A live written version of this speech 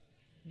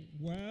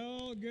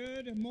Well,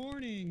 good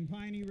morning,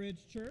 Piney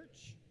Ridge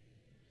Church.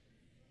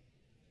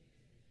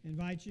 I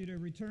invite you to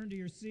return to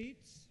your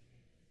seats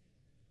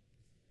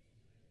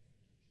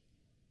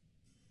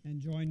and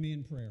join me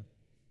in prayer.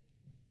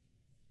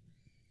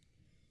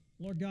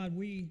 Lord God,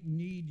 we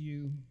need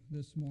you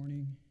this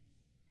morning.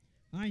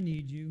 I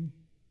need you,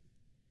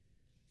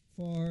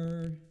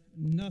 for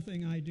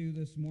nothing I do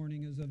this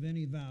morning is of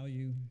any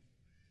value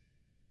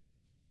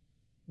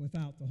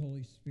without the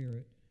Holy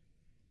Spirit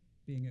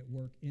being at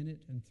work in it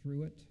and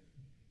through it.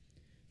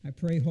 I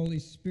pray, Holy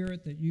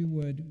Spirit, that you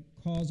would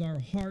cause our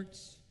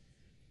hearts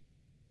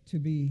to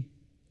be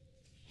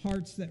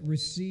hearts that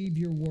receive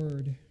your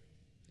word.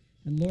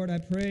 And Lord, I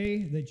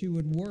pray that you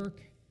would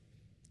work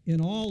in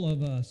all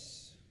of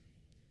us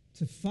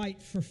to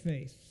fight for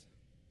faith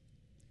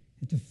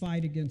and to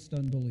fight against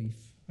unbelief.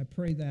 I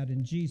pray that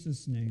in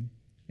Jesus' name.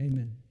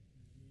 Amen.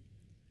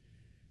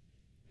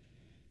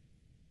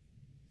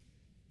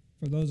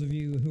 For those of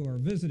you who are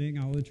visiting,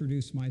 I'll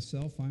introduce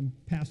myself. I'm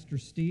Pastor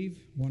Steve,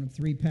 one of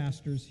three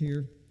pastors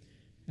here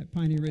at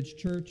Piney Ridge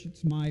Church.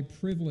 It's my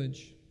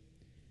privilege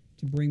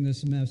to bring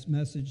this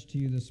message to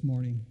you this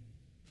morning.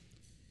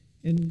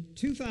 In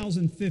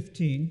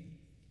 2015,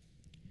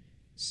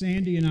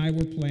 Sandy and I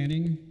were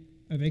planning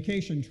a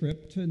vacation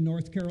trip to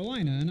North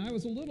Carolina, and I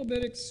was a little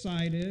bit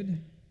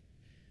excited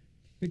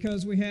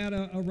because we had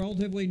a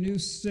relatively new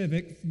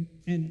Civic,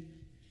 and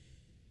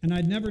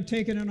I'd never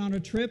taken it on a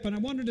trip, and I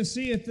wanted to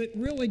see if it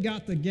really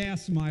got the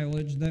gas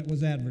mileage that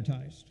was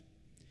advertised.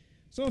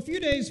 So a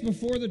few days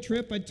before the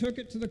trip, I took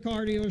it to the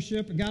car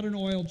dealership and got an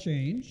oil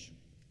change.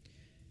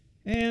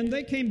 And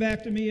they came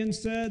back to me and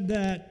said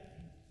that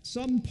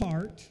some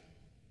part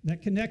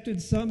that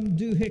connected some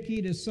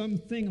doohickey to some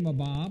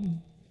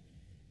thingamabob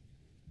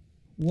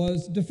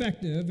was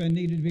defective and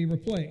needed to be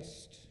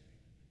replaced.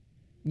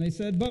 And they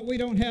said, but we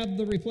don't have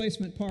the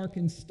replacement part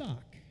in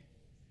stock.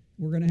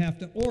 We're going to have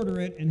to order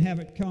it and have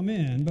it come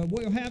in, but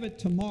we'll have it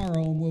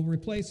tomorrow, and we'll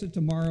replace it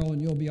tomorrow,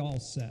 and you'll be all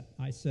set.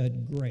 I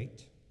said,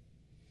 great.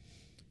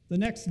 The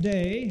next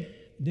day,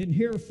 didn't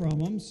hear from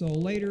them, so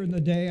later in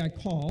the day I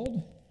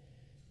called,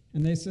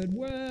 and they said,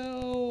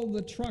 well,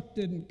 the truck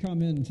didn't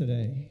come in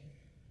today,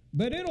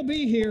 but it'll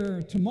be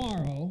here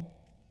tomorrow.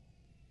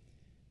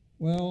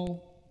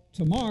 Well,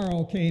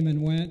 tomorrow came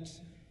and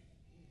went,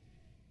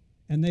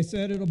 and they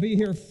said it'll be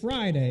here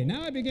Friday.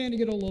 Now I began to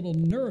get a little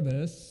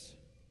nervous,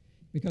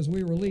 because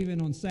we were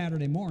leaving on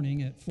Saturday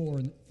morning at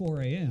 4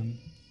 a.m.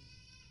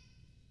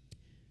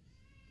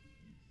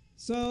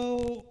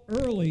 So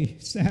early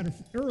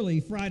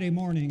Friday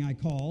morning I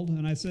called,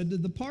 and I said,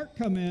 did the part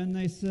come in?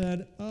 They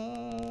said,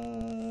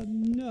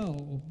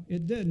 no,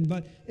 it didn't,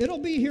 but it'll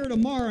be here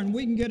tomorrow, and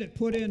we can get it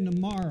put in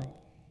tomorrow.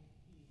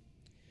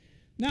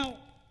 Now,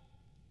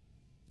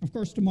 of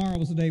course, tomorrow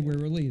was the day we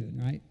were leaving,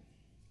 right?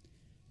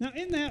 Now,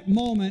 in that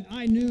moment,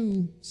 I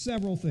knew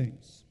several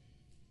things.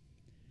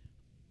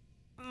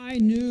 I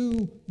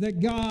knew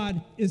that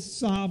God is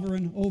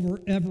sovereign over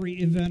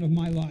every event of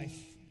my life.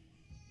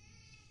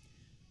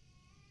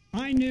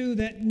 I knew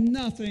that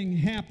nothing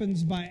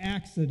happens by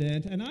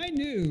accident, and I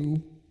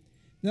knew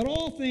that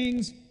all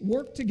things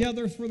work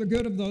together for the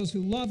good of those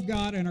who love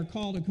God and are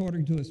called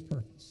according to his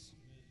purpose.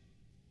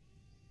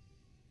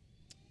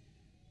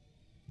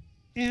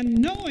 And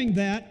knowing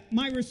that,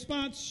 my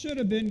response should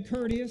have been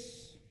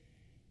courteous,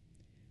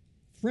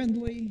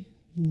 friendly,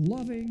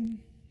 loving,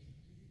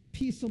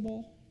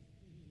 peaceable.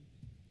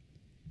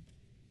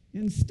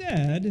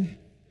 Instead,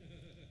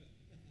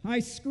 I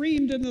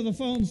screamed into the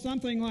phone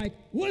something like,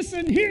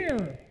 listen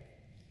here,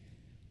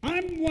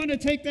 I'm going to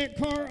take that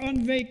car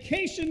on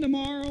vacation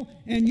tomorrow,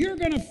 and you're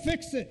going to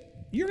fix it.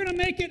 You're going to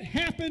make it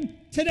happen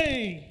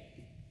today.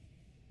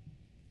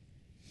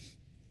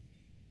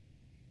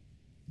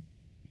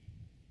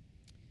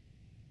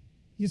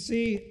 You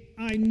see,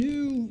 I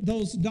knew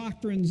those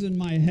doctrines in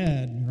my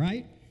head,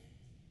 right?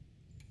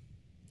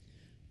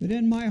 But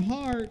in my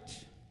heart,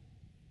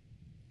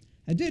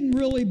 I didn't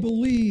really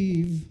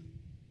believe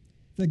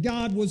that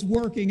God was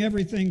working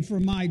everything for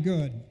my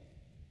good.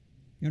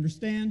 You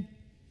understand?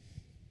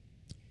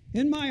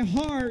 In my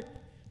heart,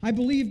 I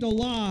believed a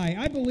lie.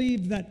 I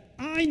believed that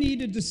I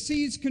needed to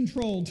seize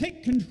control,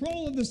 take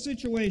control of the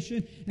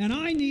situation, and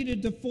I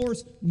needed to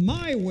force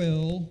my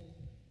will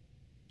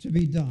to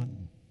be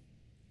done.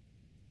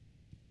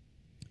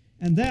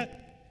 And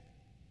that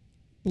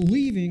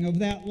believing of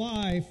that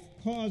lie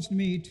caused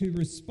me to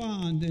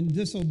respond in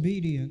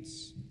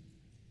disobedience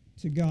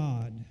to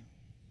God.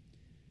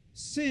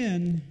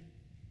 Sin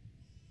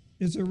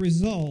is a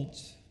result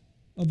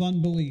of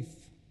unbelief.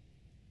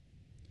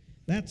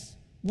 That's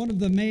one of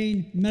the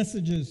main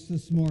messages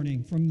this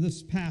morning from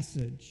this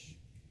passage.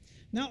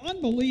 Now,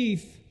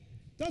 unbelief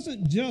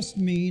doesn't just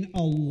mean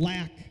a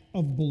lack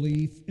of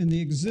belief in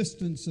the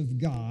existence of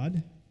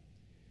God.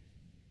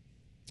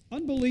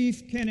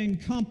 Unbelief can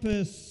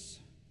encompass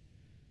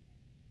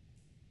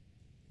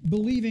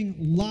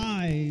believing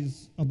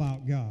lies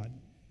about God.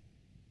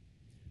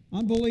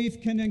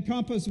 Unbelief can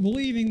encompass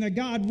believing that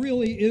God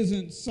really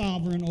isn't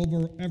sovereign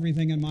over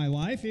everything in my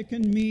life. It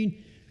can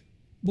mean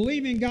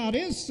believing God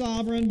is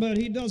sovereign, but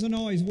he doesn't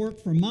always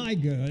work for my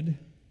good.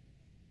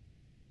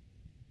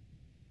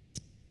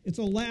 It's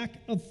a lack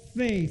of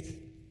faith.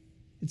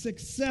 It's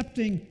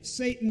accepting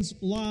Satan's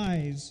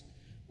lies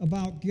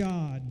about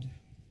God.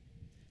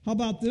 How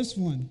about this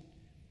one?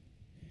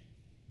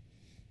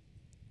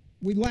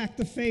 We lack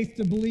the faith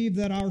to believe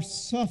that our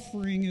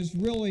suffering is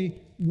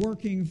really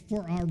working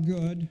for our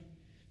good,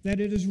 that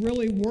it is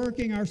really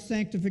working our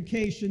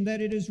sanctification, that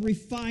it is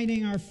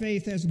refining our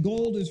faith as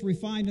gold is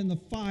refined in the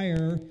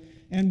fire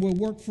and will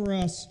work for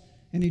us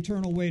an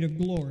eternal weight of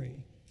glory.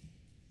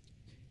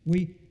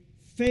 We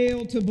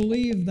fail to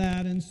believe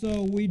that, and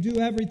so we do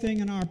everything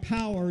in our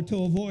power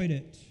to avoid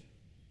it.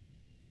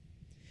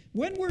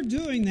 When we're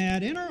doing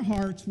that, in our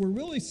hearts, we're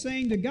really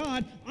saying to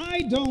God,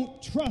 I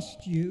don't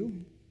trust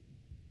you.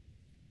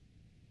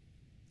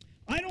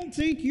 I don't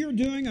think you're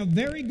doing a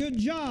very good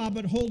job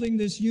at holding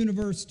this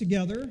universe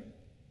together.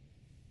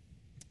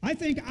 I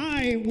think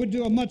I would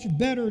do a much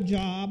better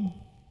job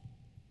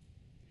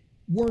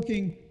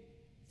working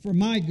for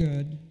my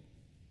good.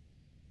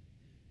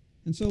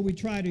 And so we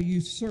try to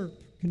usurp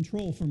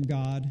control from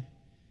God.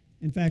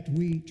 In fact,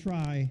 we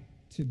try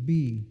to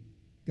be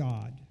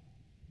God.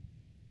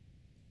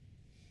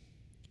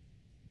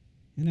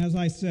 And as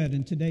I said,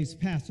 in today's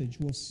passage,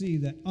 we'll see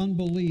that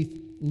unbelief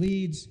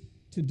leads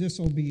to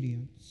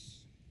disobedience.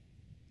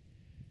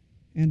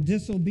 And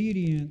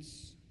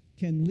disobedience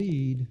can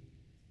lead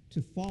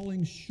to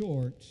falling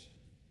short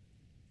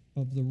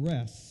of the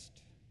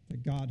rest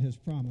that God has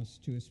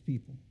promised to his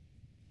people.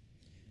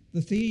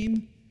 The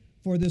theme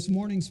for this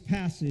morning's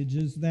passage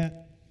is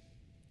that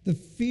the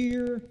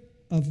fear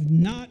of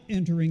not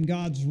entering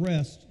God's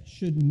rest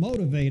should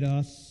motivate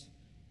us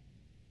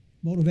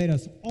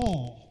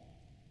all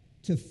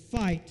to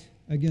fight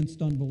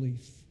against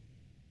unbelief.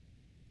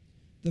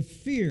 The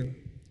fear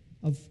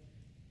of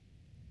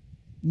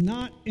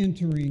not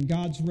entering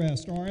God's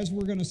rest, or as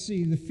we're going to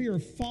see, the fear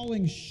of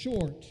falling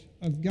short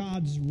of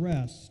God's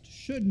rest,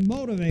 should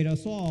motivate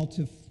us all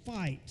to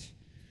fight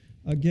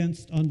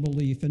against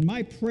unbelief. And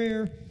my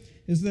prayer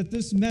is that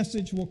this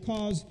message will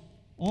cause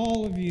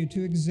all of you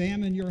to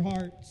examine your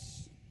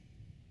hearts,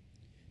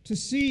 to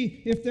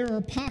see if there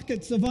are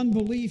pockets of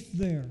unbelief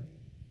there,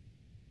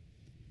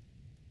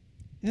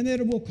 and that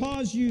it will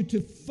cause you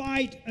to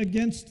fight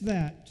against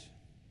that.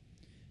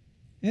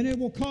 And it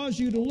will cause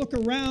you to look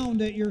around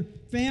at your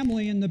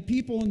family and the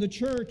people in the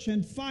church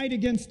and fight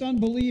against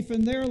unbelief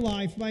in their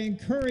life by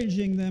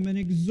encouraging them and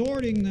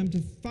exhorting them to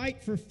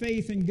fight for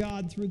faith in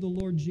God through the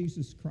Lord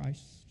Jesus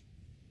Christ.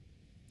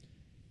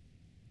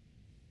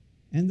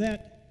 And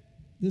that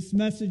this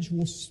message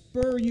will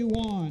spur you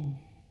on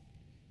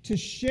to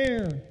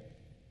share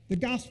the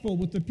gospel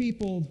with the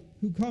people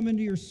who come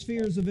into your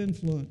spheres of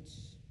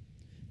influence.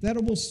 That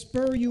it will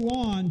spur you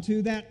on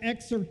to that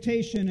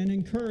exhortation and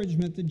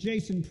encouragement that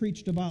Jason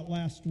preached about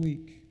last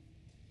week.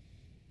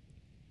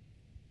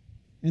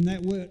 And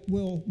that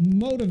will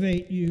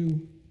motivate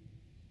you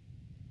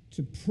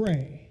to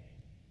pray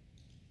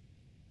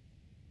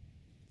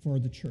for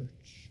the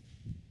church.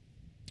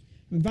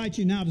 I invite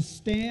you now to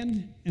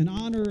stand in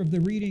honor of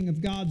the reading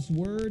of God's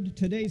Word.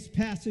 Today's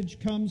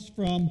passage comes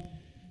from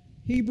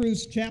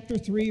Hebrews chapter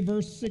 3,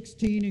 verse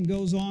 16, and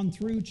goes on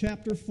through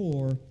chapter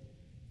 4,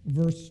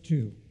 verse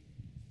 2.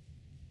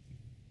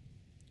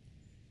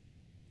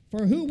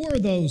 For who were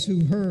those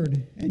who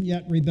heard and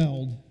yet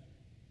rebelled?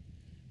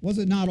 Was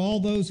it not all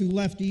those who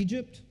left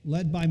Egypt,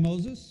 led by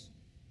Moses?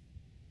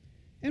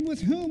 And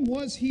with whom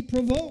was he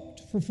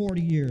provoked for 40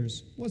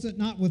 years? Was it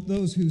not with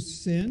those who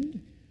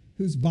sinned,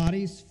 whose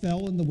bodies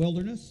fell in the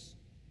wilderness?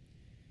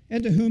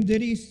 And to whom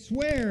did he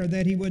swear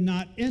that they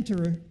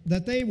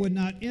would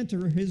not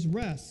enter his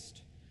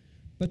rest,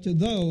 but to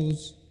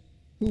those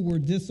who were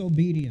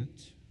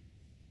disobedient?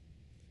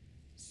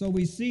 So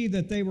we see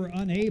that they were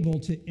unable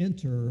to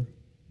enter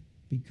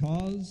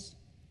because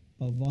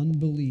of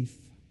unbelief.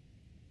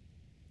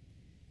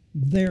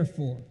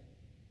 Therefore,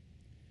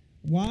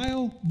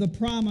 while the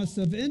promise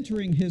of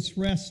entering his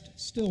rest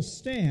still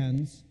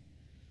stands,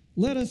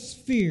 let us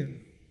fear,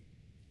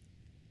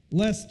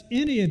 lest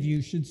any of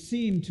you should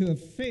seem to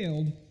have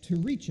failed to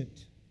reach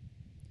it.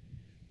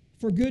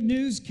 For good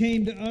news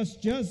came to us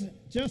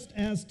just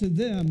as to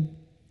them,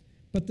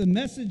 but the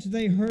message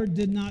they heard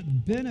did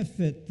not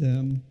benefit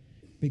them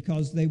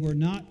because they were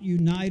not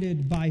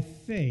united by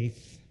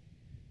faith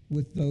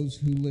with those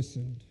who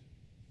listened.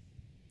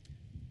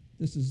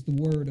 This is the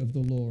word of the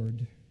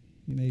Lord.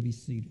 You may be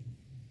seated.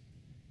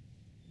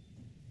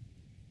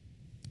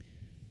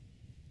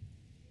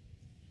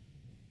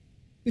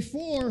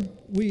 Before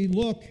we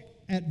look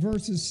at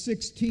verses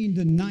 16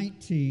 to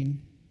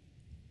 19,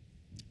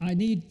 I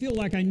feel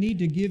like I need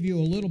to give you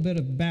a little bit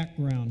of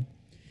background.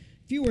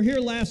 If you were here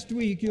last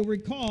week, you'll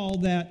recall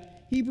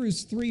that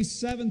Hebrews 3,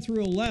 7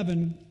 through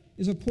 11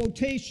 is a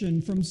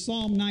quotation from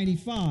Psalm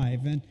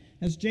 95. And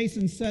as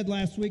Jason said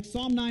last week,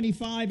 Psalm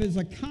 95 is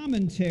a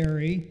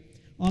commentary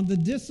on the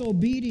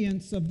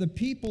disobedience of the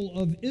people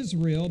of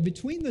Israel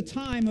between the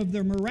time of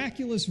their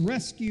miraculous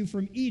rescue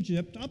from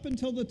Egypt up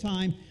until the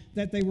time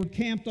that they were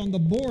camped on the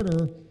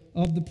border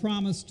of the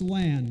promised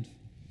land.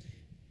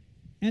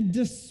 And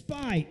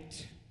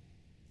despite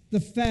the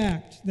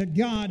fact that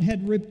God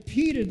had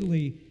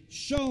repeatedly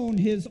shown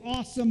his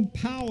awesome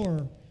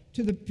power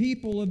to the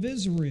people of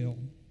Israel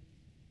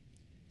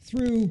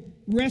through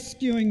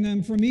rescuing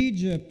them from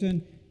Egypt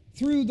and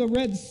through the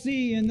Red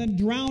Sea and then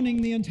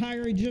drowning the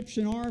entire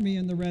Egyptian army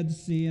in the Red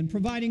Sea and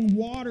providing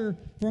water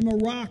from a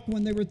rock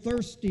when they were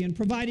thirsty and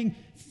providing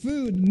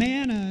food,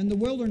 manna in the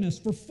wilderness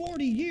for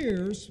 40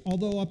 years,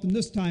 although up in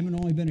this time it had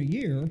only been a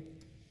year,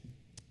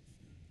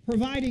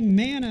 providing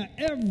manna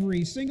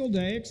every single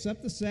day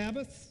except the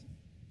Sabbath,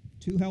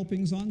 2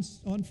 helpings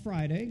on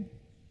Friday.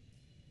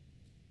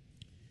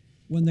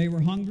 When they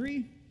were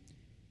hungry,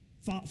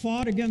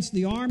 fought against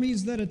the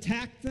armies that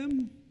attacked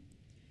them,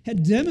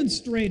 had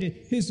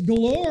demonstrated his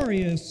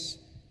glorious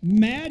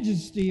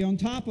majesty on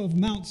top of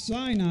Mount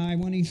Sinai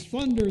when he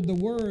thundered the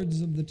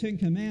words of the 10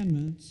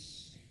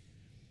 Commandments.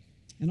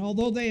 And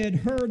although they had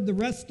heard the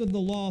rest of the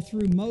law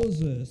through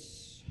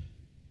Moses,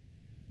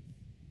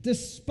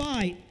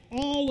 despite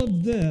all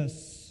of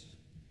this,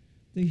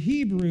 the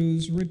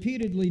Hebrews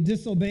repeatedly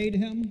disobeyed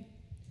him,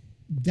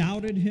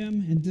 doubted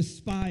him, and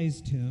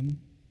despised him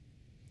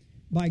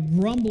by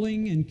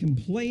grumbling and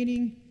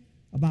complaining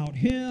about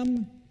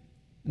him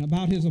and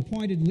about his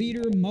appointed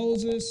leader,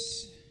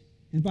 Moses,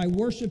 and by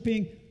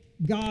worshiping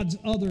gods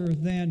other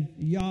than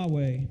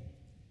Yahweh.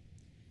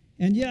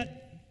 And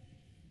yet,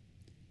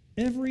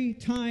 every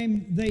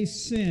time they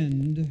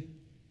sinned,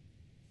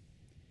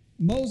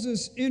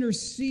 Moses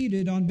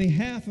interceded on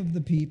behalf of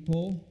the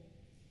people,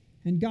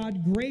 and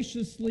God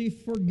graciously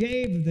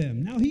forgave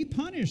them. Now, he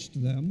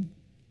punished them.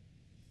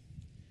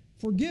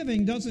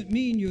 Forgiving doesn't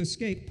mean you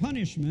escape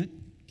punishment,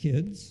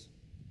 kids.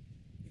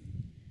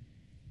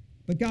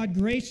 But God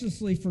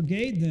graciously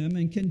forgave them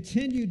and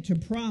continued to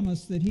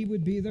promise that he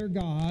would be their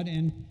God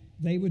and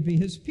they would be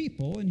his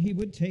people and he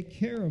would take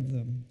care of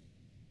them.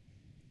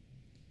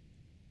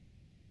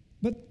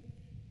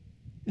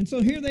 And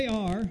so here they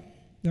are.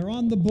 They're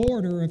on the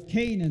border of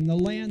Canaan, the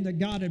land that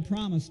God had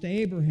promised to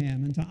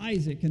Abraham and to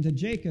Isaac and to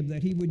Jacob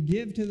that he would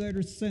give to their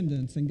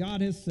descendants. And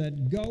God has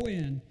said, go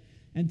in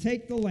and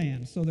take the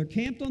land. So they're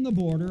camped on the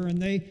border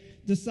and they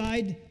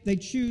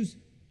choose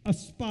a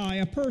spy,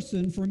 a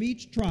person from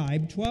each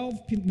tribe, 12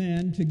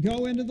 men, to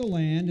go into the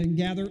land and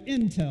gather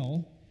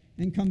intel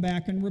and come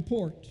back and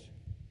report.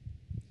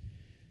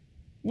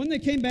 When they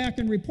came back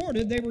and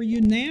reported, they were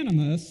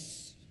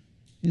unanimous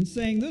in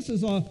saying, this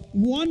is a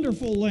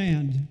wonderful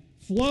land,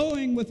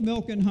 flowing with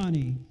milk and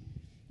honey.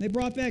 They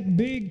brought back a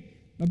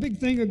big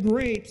thing of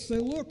grapes. Say,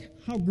 look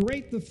how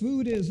great the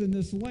food is in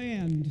this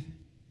land.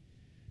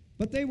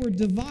 But they were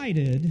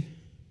divided,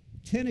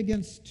 10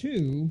 against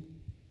 2,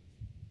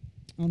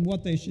 on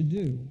what they should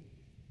do.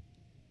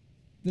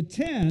 The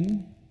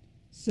 10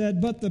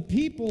 said, but the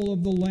people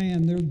of the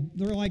land,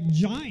 they're like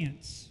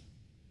giants.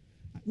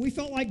 We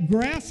felt like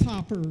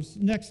grasshoppers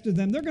next to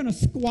them. They're going to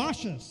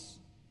squash us.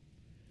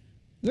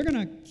 They're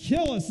going to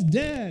kill us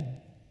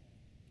dead.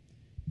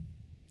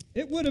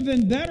 It would have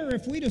been better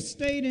if we'd have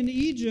stayed in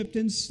Egypt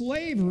in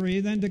slavery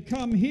than to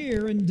come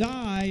here and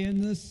die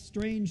in this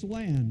strange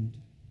land.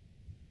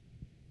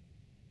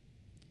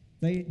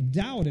 They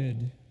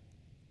doubted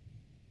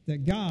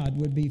that God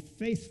would be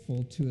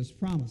faithful to his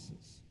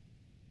promises.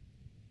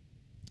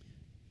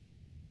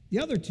 The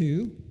other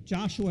 2,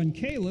 Joshua and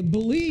Caleb,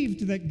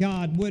 believed that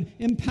God would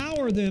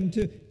empower them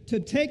to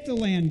take the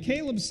land.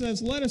 Caleb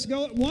says, let us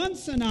go at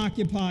once and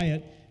occupy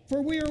it,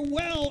 for we are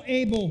well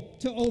able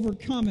to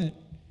overcome it,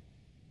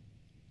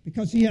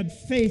 because he had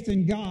faith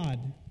in God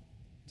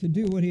to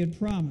do what he had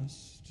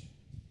promised.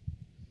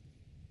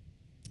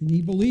 And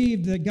he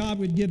believed that God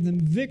would give them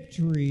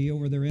victory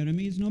over their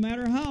enemies, no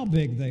matter how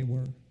big they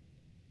were.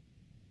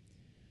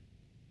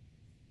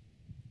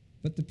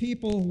 But the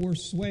people were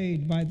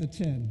swayed by the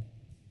 10.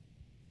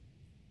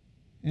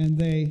 And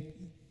they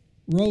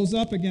rose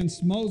up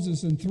against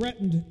Moses and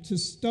threatened to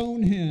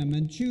stone him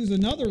and choose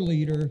another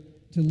leader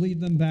to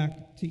lead them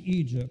back to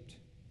Egypt.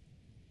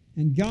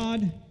 And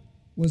God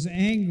was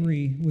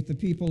angry with the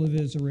people of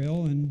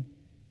Israel, and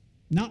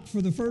not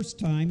for the first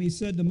time. He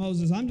said to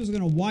Moses, I'm just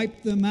going to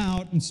wipe them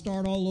out and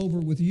start all over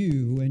with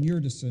you and your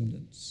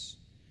descendants.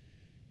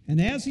 And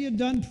as he had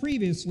done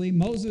previously,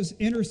 Moses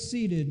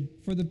interceded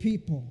for the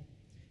people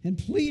and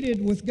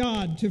pleaded with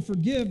God to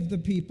forgive the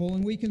people.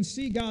 And we can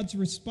see God's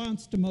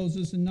response to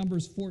Moses in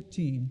Numbers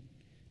 14,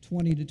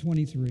 20 to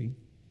 23.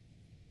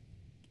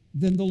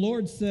 Then the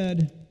Lord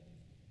said,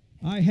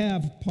 I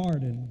have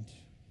pardoned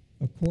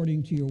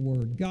according to your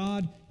word.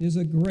 God is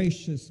a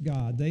gracious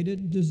God. They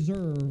didn't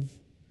deserve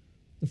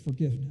the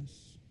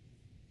forgiveness.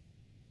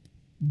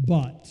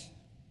 But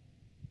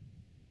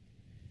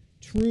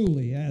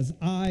truly, as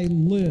I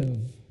live,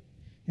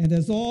 and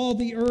as all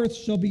the earth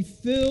shall be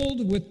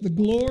filled with the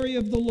glory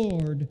of the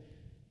Lord,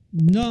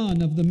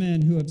 none of the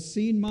men who have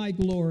seen my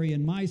glory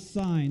and my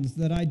signs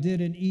that I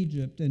did in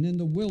Egypt and in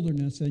the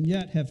wilderness, and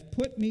yet have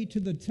put me to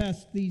the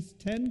test these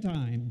 10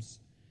 times,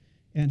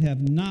 and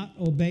have not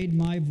obeyed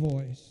my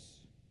voice,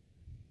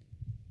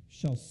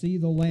 shall see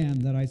the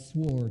land that I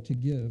swore to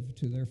give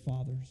to their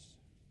fathers.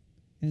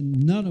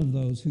 and none of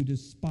those who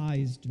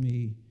despised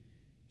me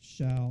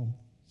shall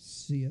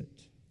see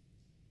it.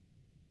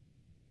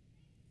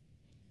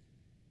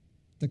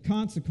 The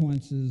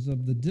consequences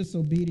of the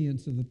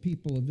disobedience of the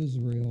people of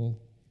Israel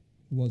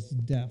was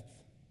death.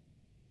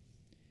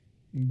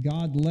 And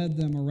God led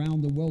them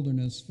around the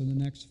wilderness for the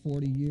next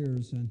 40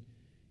 years. And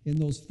in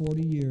those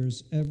 40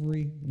 years,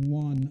 every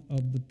one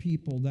of the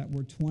people that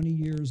were 20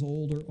 years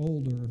old or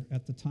older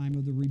at the time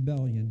of the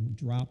rebellion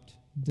dropped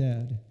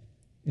dead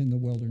in the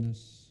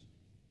wilderness,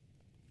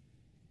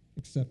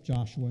 except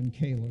Joshua and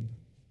Caleb,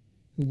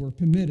 who were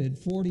permitted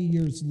 40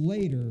 years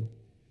later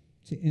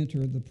to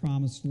enter the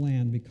promised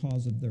land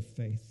because of their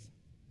faith.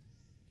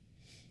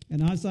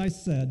 And as I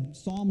said,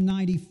 Psalm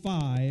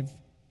 95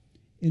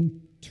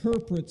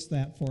 interprets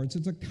that for us.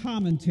 It's a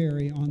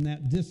commentary on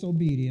that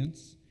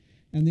disobedience.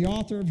 And the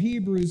author of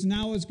Hebrews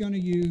now is going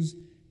to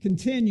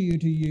continue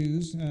to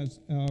use,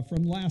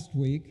 from last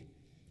week,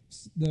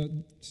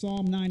 the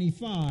Psalm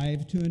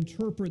 95 to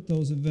interpret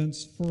those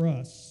events for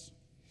us.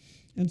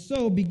 And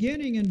so,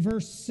 beginning in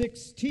verse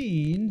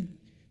 16,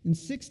 in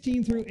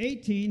 16 through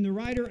 18, the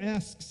writer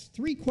asks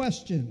three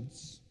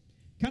questions,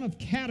 kind of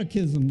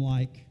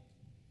catechism-like,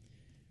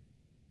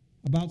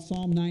 about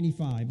Psalm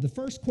 95. The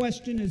first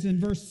question is in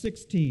verse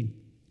 16.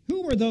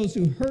 Who were those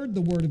who heard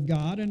the word of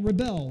God and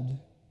rebelled?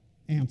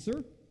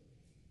 Answer: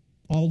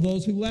 all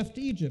those who left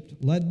Egypt,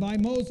 led by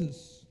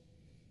Moses.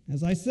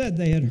 As I said,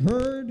 they had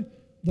heard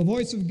the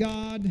voice of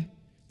God,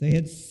 they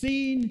had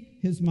seen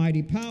his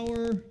mighty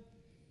power,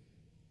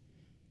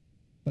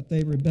 but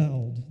they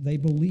rebelled. They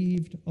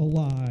believed a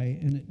lie,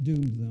 and it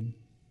doomed them.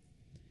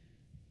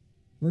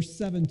 Verse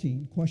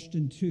 17,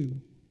 question 2.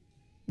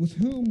 With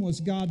whom was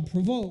God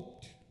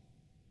provoked?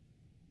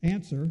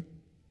 Answer: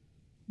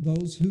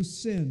 those who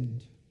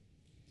sinned.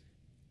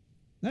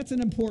 That's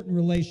an important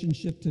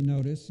relationship to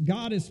notice.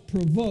 God is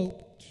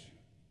provoked,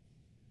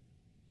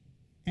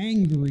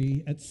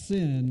 angry at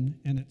sin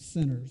and at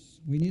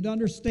sinners. We need to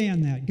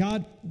understand that.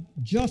 God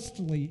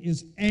justly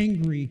is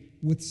angry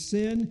with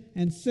sin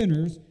and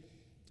sinners.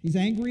 He's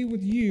angry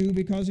with you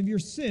because of your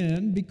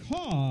sin,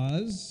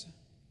 because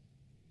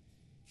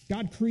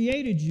God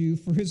created you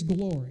for his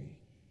glory.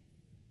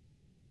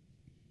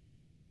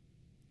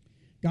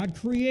 God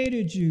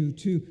created you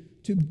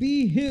to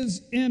be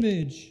his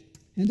image,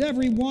 and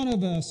every one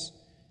of us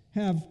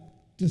have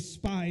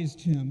despised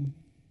him.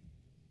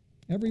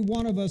 Every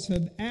one of us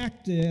have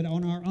acted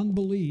on our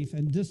unbelief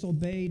and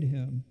disobeyed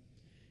him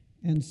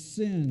and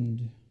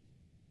sinned.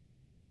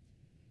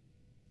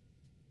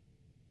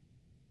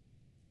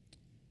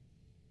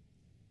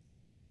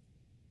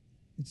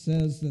 It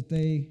says that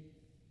they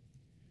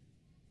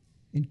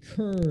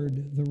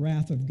incurred the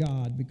wrath of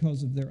God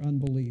because of their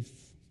unbelief.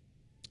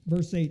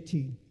 Verse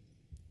 18,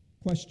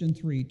 question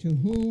 3, to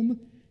whom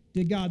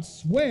did God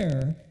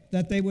swear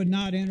that they would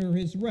not enter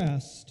his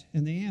rest?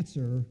 And the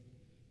answer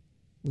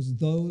was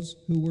those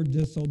who were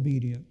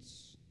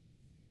disobedience.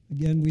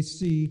 Again, we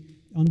see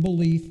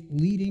unbelief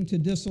leading to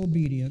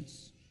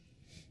disobedience.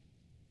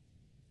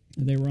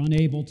 And they were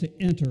unable to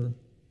enter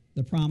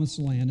the promised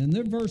land. And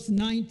then verse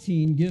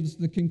 19 gives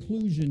the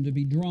conclusion to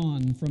be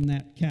drawn from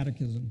that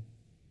catechism.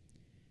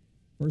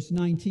 Verse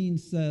 19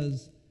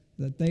 says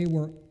that they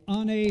were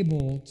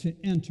unable to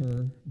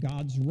enter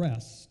God's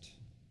rest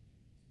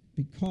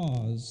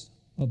because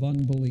of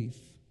unbelief.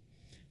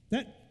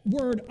 That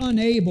word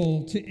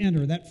unable to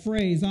enter, that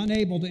phrase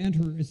unable to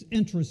enter, is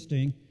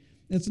interesting.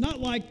 It's not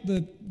like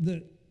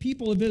the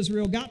people of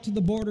Israel got to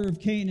the border of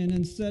Canaan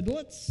and said,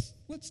 let's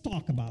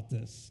talk about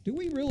this. Do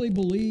we really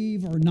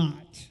believe or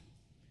not?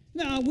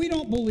 No, we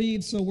don't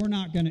believe, so we're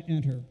not going to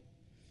enter.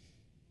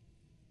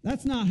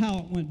 That's not how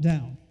it went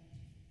down.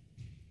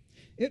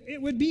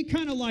 It would be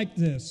kind of like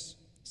this.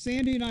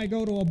 Sandy and I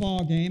go to a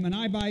ball game, and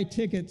I buy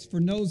tickets for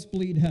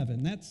Nosebleed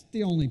Heaven. That's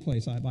the only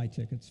place I buy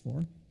tickets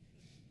for.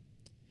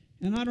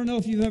 And I don't know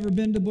if you've ever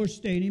been to Busch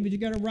Stadium, but you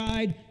got to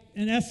ride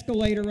an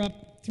escalator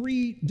up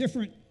 3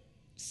 different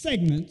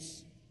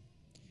segments.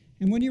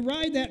 And when you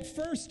ride that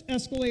first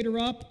escalator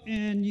up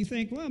and you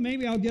think, well,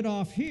 maybe I'll get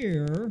off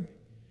here,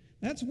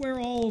 that's where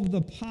all of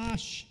the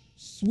posh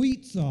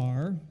suites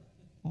are,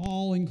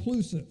 all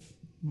inclusive,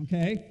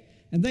 okay?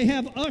 And they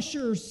have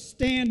ushers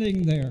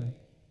standing there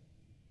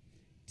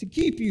to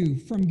keep you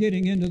from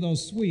getting into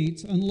those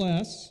suites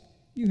unless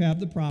you have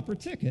the proper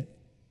ticket.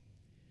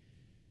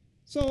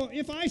 So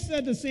if I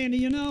said to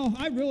Sandy,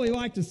 I'd really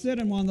like to sit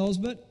in one of those,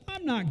 but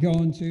I'm not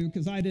going to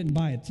because I didn't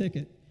buy a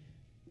ticket.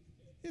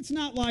 It's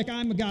not like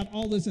I've got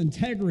all this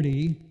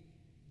integrity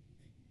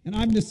and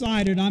I've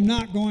decided I'm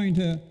not going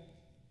to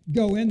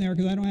go in there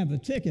because I don't have the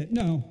ticket.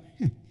 No.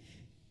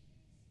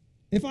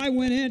 If I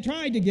went in,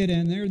 tried to get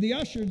in there, the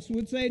ushers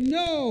would say,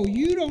 no,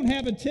 you don't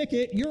have a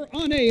ticket. You're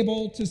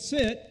unable to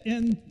sit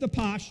in the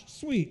posh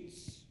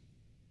suites.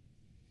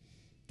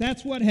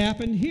 That's what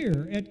happened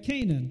here at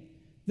Canaan.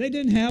 They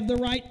didn't have the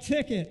right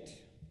ticket.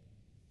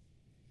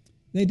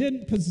 They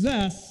didn't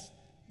possess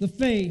the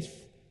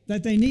faith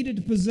that they needed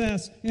to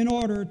possess in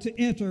order to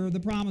enter the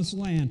promised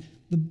land.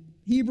 The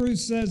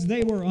Hebrews says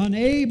they were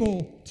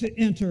unable to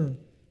enter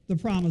the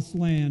promised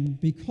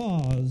land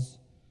because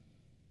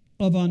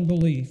of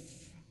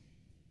unbelief.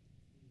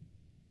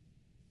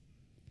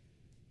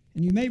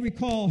 And you may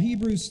recall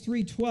Hebrews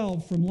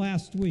 3:12 from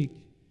last week.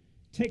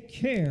 Take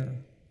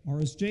care, or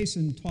as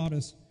Jason taught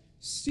us,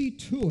 see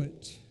to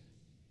it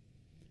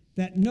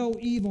that no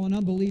evil and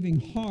unbelieving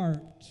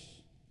heart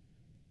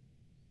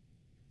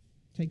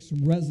takes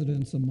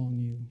residence among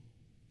you.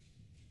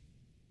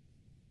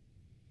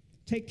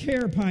 Take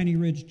care, Piney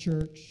Ridge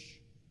Church,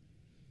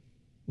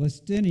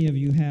 lest any of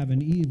you have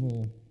an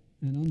evil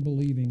and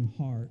unbelieving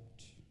heart.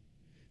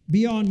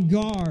 Be on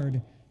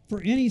guard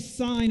for any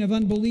sign of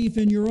unbelief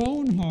in your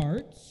own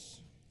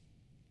hearts,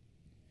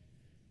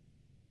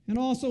 and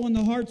also in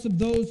the hearts of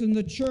those in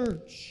the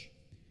church.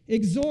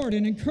 Exhort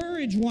and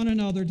encourage one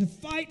another to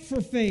fight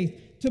for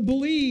faith, to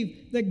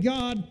believe that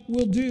God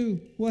will do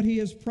what he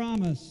has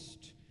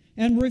promised,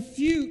 and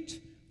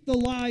refute the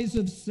lies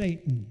of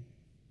Satan.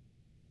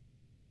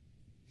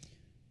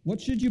 What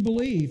should you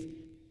believe?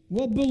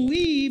 Well,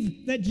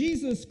 believe that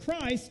Jesus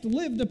Christ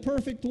lived a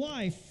perfect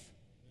life,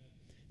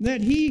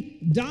 that he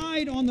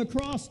died on the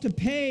cross to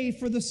pay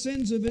for the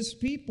sins of his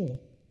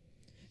people,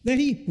 that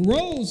he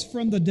rose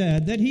from the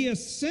dead, that he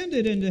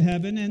ascended into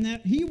heaven, and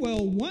that he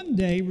will one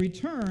day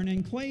return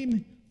and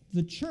claim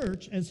the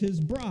church as his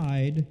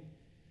bride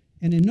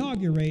and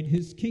inaugurate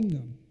his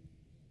kingdom.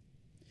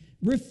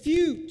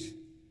 Refute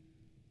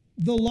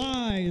the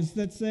lies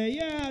that say,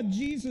 yeah,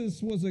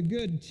 Jesus was a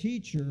good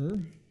teacher,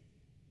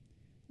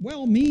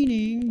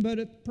 well-meaning,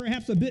 but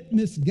perhaps a bit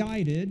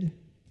misguided.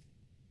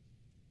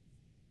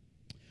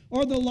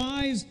 Or the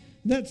lies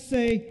that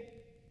say,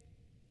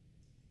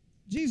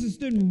 Jesus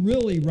didn't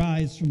really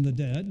rise from the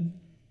dead.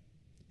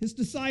 His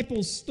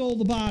disciples stole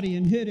the body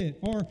and hid it.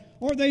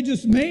 Or they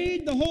just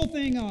made the whole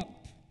thing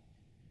up.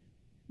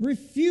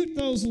 Refute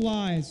those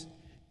lies.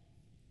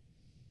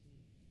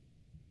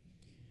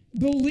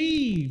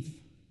 Believe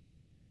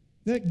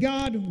that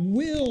God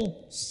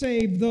will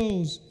save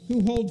those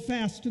who hold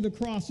fast to the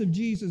cross of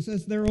Jesus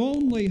as their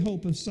only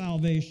hope of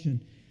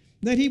salvation,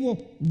 that he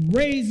will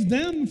raise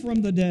them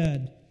from the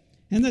dead,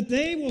 and that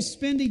they will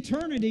spend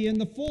eternity in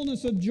the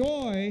fullness of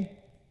joy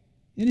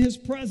in his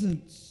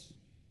presence.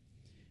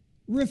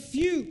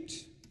 Refute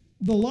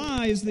the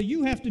lies that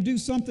you have to do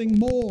something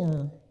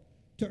more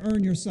to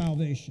earn your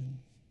salvation.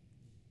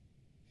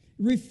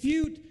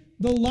 Refute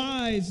the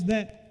lies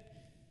that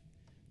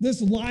this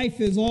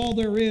life is all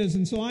there is,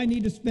 and so I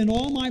need to spend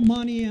all my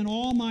money and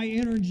all my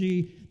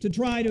energy to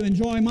try to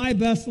enjoy my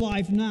best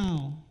life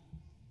now.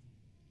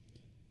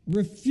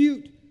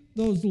 Refute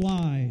those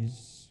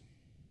lies.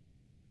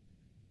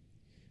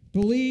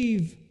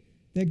 Believe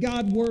that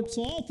God works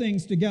all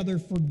things together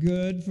for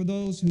good for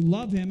those who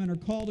love him and are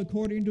called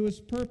according to his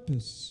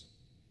purpose.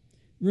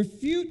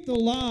 Refute the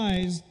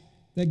lies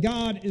that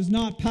God is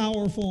not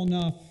powerful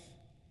enough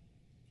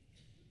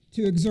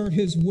to exert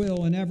his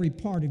will in every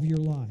part of your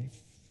life.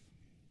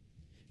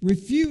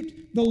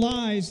 Refute the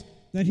lies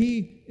that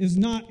he is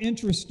not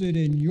interested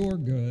in your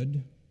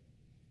good.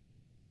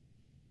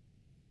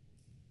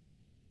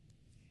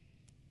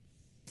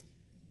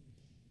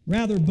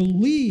 Rather,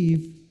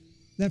 believe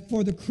that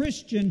for the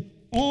Christian,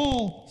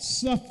 all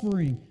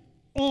suffering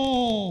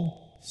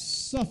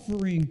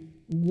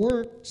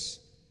works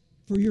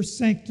for your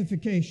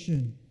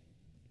sanctification,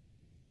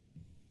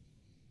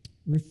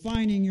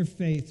 refining your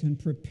faith and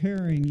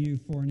preparing you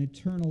for an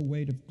eternal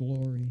weight of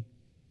glory.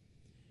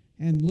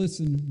 And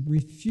listen,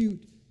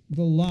 refute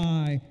the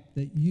lie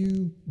that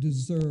you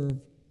deserve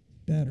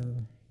better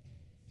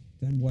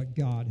than what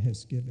God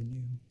has given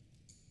you.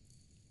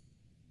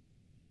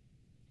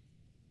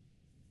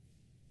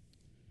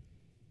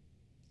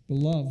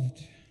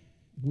 Beloved,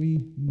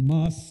 we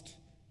must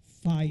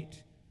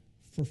fight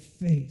for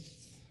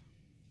faith.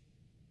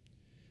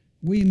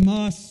 We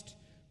must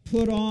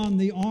put on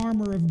the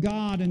armor of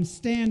God and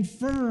stand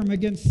firm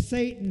against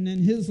Satan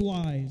and his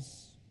lies.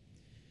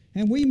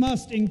 And we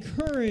must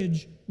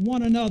encourage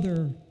one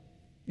another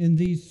in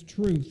these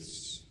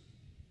truths.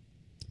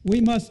 We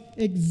must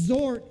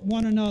exhort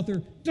one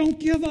another. Don't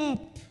give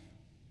up.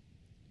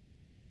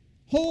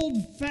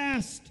 Hold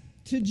fast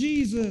to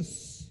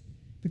Jesus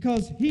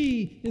because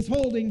he is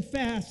holding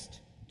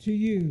fast to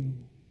you.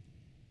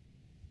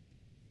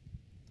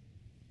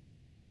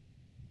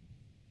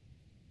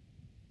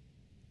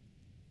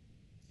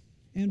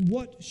 And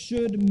what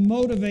should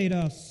motivate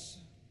us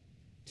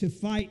to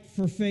fight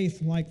for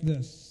faith like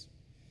this?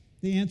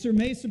 The answer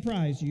may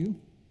surprise you.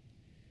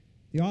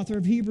 The author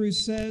of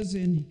Hebrews says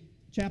in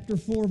chapter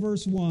 4,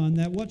 verse 1,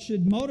 that what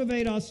should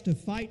motivate us to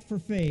fight for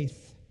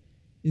faith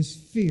is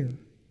fear.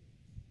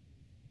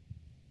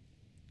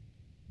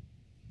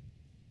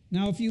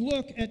 Now, if you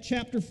look at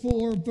chapter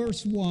 4,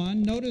 verse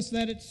 1, notice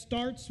that it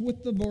starts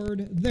with the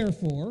word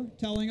therefore,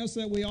 telling us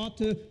that we ought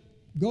to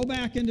go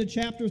back into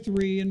chapter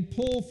 3 and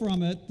pull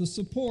from it the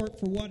support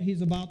for what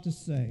he's about to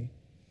say.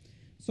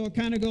 So it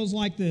kind of goes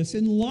like this.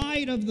 In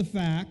light of the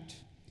fact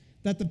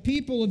that the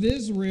people of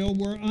Israel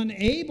were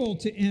unable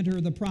to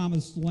enter the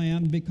promised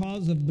land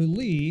because of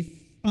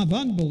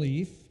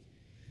unbelief,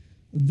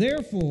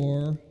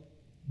 therefore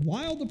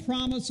while the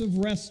promise of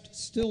rest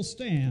still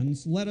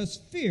stands, let us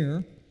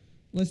fear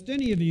lest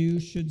any of you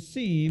should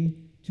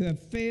seem to have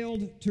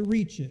failed to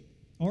reach it.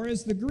 Or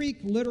as the Greek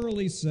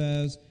literally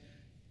says,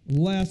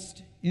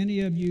 lest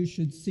any of you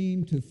should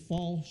seem to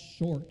fall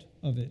short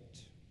of it.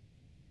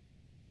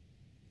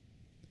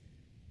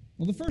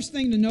 Well, the first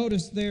thing to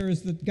notice there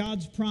is that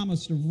God's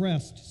promise of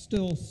rest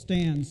still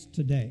stands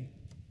today.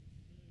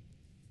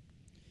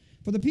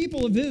 For the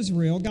people of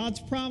Israel, God's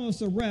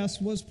promise of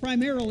rest was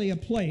primarily a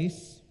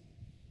place,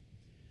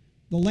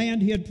 the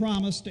land he had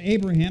promised to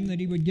Abraham that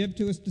he would give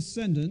to his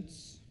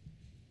descendants.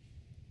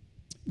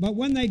 But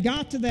when they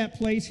got to that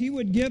place, he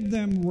would give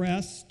them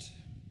rest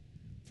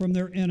from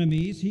their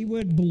enemies. He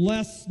would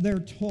bless their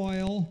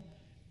toil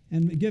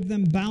and give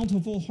them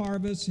bountiful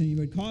harvests, and he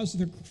would cause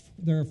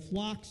their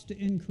flocks to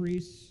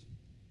increase.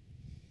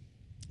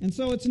 And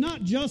so it's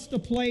not just a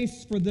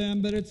place for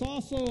them, but it's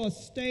also a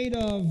state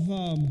of,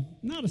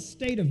 not a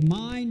state of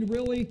mind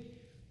really,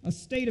 a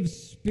state of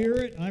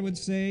spirit, I would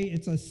say.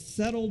 It's a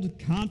settled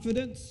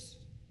confidence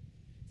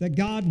that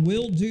God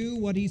will do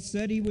what he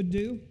said he would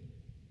do,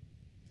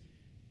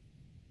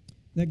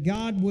 that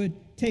God would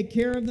take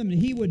care of them,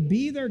 and he would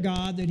be their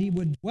God, that he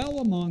would dwell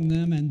among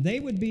them, and they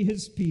would be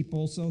his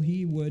people, so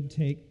he would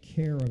take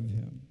care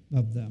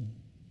of them.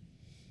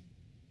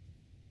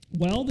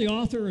 Well, the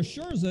author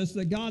assures us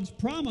that God's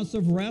promise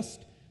of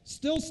rest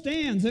still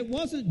stands. It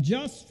wasn't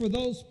just for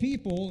those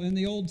people in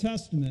the Old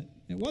Testament.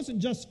 It wasn't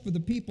just for the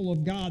people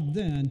of God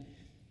then.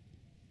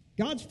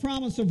 God's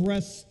promise of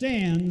rest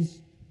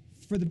stands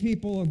for the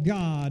people of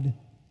God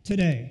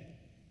today.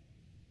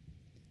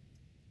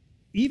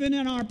 Even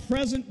in our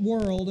present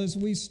world, as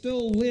we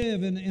still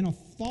live in a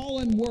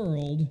fallen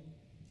world,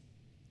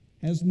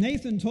 as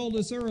Nathan told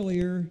us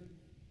earlier,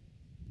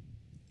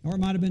 or it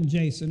might have been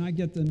Jason, I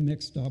get them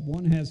mixed up.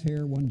 One has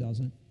hair, one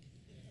doesn't.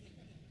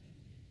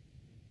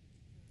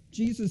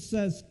 Jesus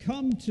says,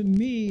 "Come to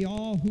me,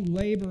 all who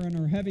labor and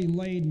are heavy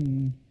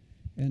laden,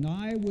 and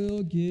I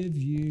will give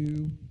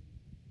you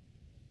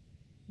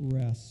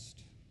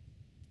rest."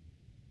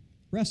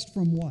 Rest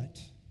from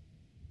what?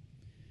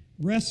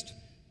 Rest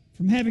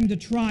from having to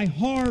try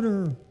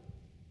harder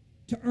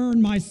to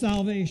earn my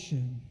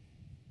salvation.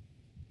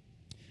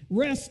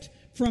 Rest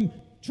from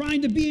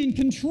trying to be in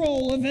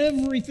control of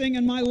everything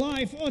in my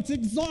life. Oh, it's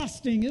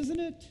exhausting,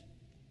 isn't it?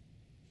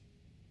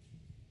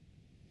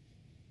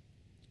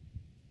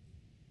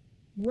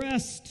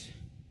 Rest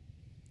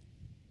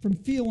from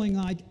feeling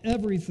like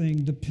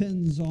everything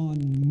depends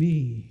on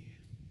me.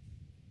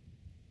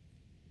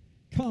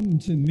 Come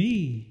to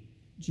me,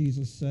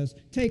 Jesus says.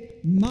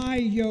 Take my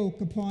yoke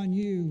upon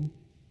you.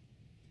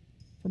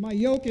 For my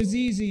yoke is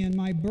easy and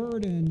my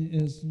burden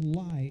is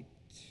light,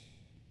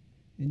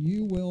 and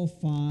you will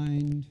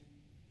find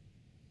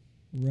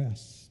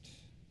rest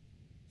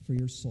for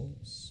your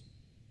souls.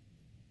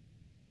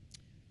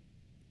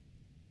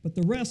 But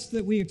the rest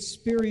that we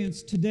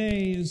experience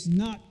today is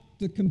not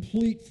the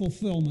complete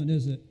fulfillment,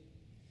 is it?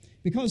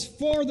 Because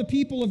for the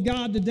people of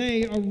God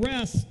today,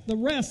 the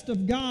rest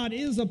of God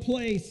is a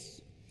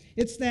place.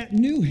 It's that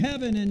new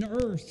heaven and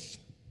earth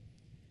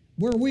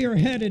where we are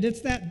headed.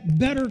 It's that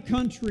better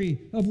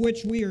country of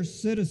which we are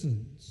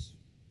citizens.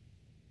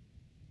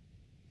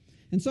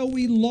 And so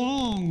we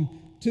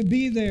long to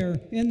be there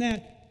in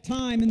that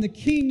time in the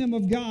kingdom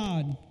of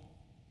God,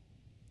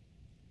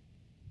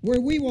 where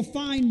we will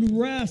find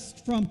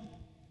rest from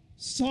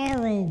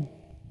sorrow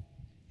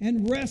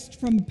and rest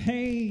from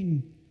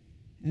pain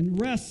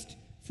and rest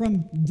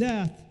from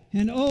death.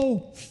 And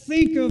oh,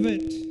 think of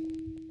it,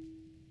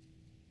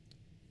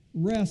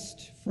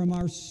 rest from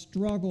our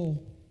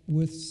struggle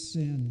with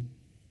sin.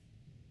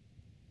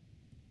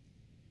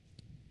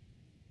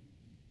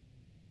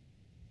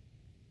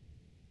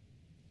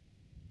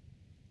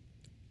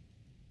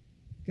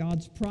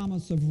 God's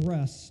promise of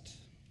rest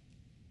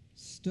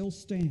still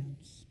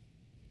stands.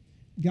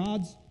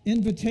 God's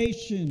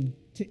invitation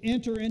to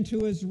enter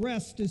into his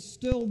rest is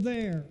still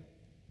there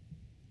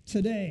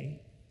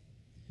today,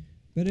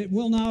 but it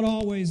will not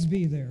always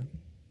be there.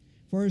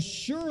 For as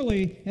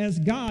surely as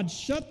God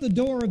shut the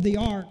door of the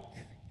ark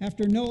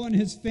after Noah and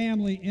his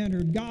family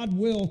entered, God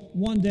will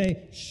one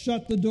day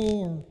shut the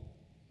door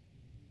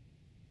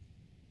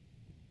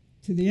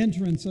to the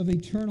entrance of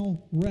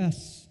eternal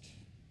rest.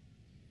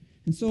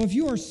 And so if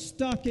you are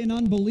stuck in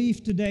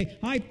unbelief today,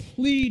 I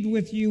plead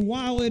with you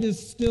while it is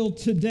still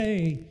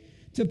today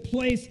to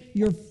place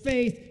your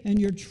faith and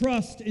your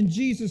trust in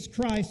Jesus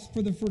Christ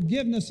for the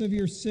forgiveness of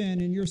your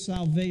sin and your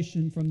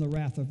salvation from the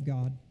wrath of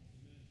God.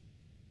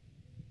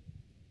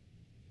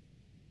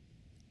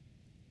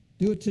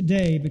 Do it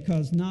today,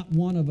 because not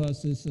one of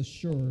us is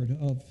assured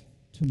of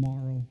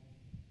tomorrow,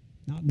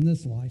 not in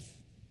this life.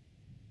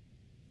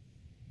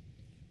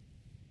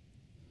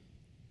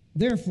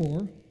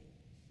 Therefore,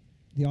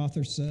 the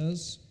author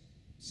says,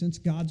 since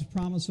God's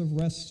promise of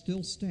rest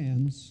still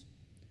stands,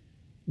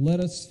 let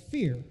us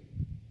fear,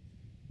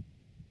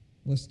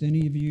 lest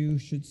any of you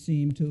should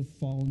seem to have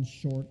fallen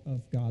short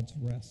of God's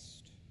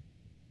rest.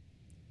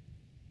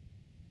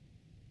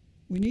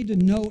 We need to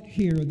note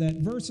here that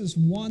verses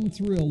 1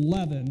 through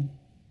 11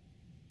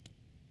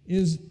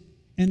 is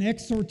an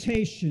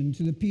exhortation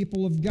to the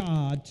people of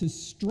God to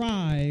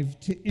strive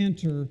to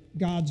enter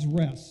God's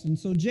rest. And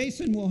so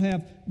Jason will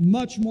have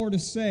much more to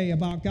say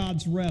about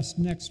God's rest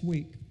next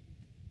week.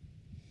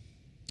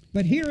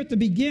 But here at the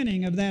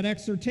beginning of that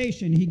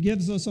exhortation, he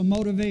gives us a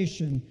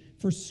motivation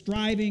for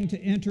striving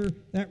to enter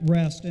that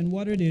rest. And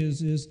what it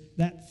is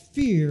that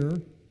fear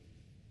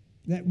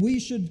that we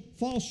should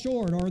fall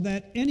short, or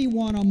that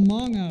anyone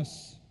among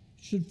us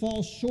should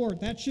fall short.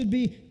 That should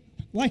be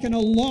like an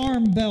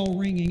alarm bell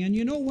ringing. And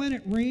you know when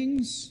it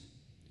rings?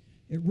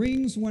 It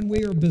rings when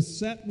we are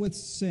beset with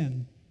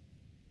sin.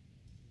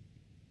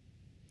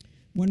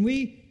 When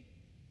we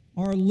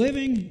are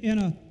living in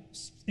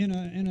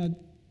a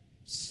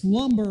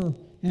slumber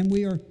and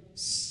we are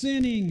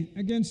sinning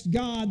against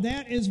God,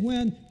 that is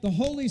when the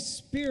Holy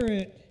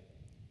Spirit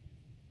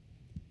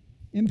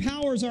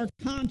empowers our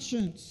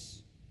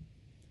conscience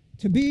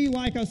to be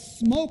like a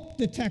smoke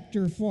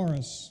detector for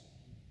us.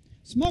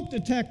 Smoke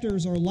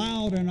detectors are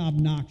loud and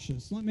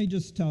obnoxious. Let me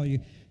just tell you,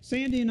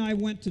 Sandy and I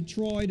went to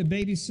Troy to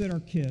babysit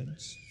our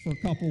kids for a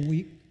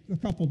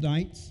couple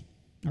nights,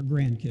 our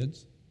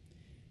grandkids.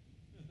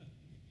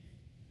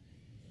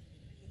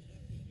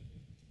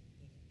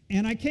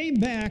 And I came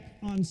back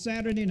on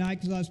Saturday night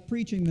because I was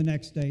preaching the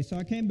next day. So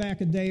I came back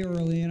a day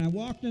early, and I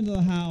walked into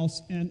the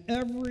house, and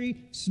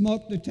every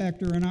smoke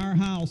detector in our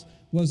house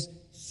was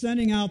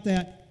sending out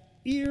that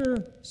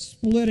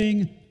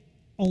ear-splitting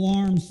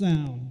alarm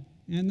sound.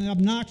 And the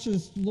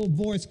obnoxious little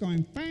voice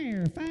going,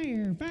 fire,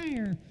 fire,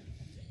 fire.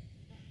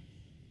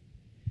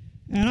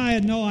 And I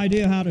had no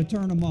idea how to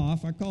turn them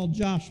off. I called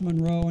Josh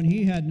Monroe, and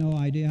he had no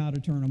idea how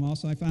to turn them off.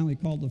 So I finally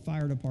called the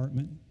fire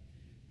department,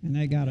 and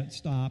they got it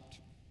stopped.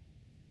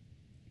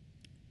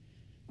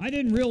 I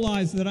didn't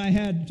realize that I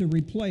had to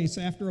replace,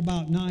 after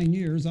about 9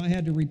 years, I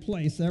had to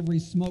replace every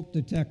smoke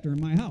detector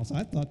in my house.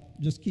 I thought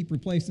just keep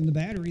replacing the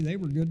battery, they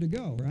were good to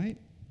go, right?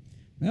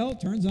 Well, it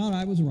turns out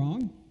I was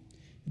wrong.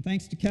 And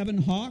thanks to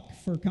Kevin Hawk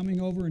for coming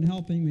over and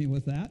helping me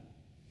with that.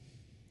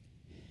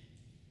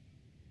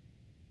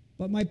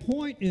 But my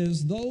point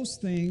is, those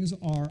things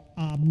are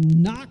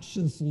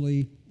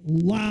obnoxiously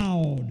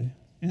loud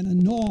and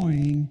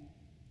annoying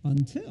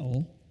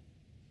until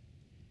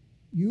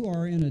you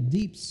are in a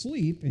deep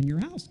sleep and your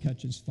house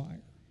catches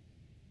fire.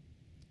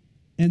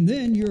 And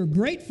then you're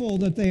grateful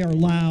that they are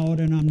loud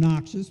and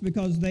obnoxious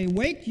because they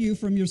wake you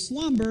from your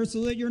slumber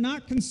so that you're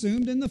not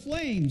consumed in the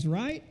flames,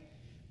 right?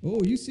 Oh,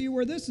 you see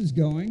where this is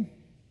going.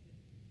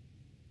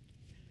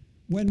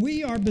 When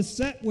we are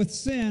beset with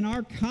sin,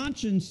 our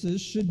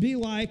consciences should be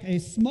like a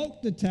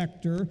smoke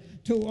detector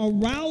to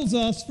arouse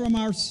us from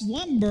our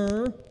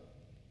slumber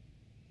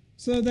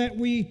so that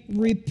we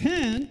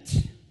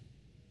repent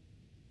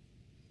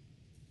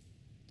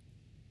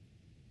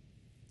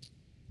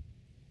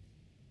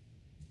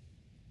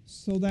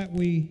so that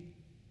we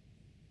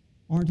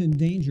aren't in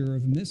danger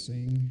of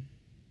missing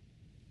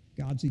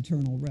God's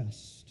eternal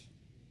rest.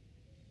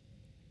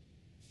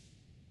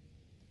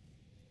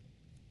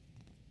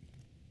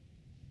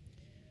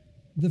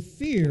 The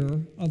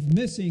fear of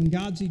missing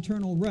God's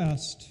eternal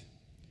rest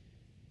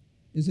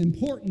is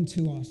important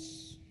to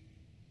us.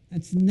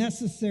 It's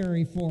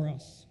necessary for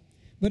us.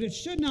 But it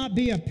should not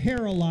be a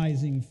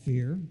paralyzing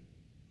fear.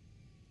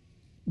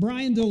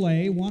 Brian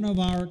DeLay, one of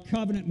our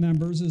covenant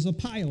members, is a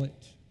pilot.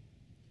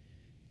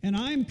 And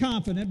I'm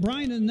confident,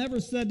 Brian has never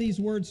said these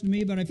words to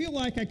me, but I feel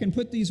like I can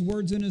put these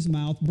words in his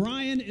mouth.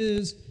 Brian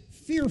is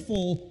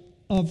fearful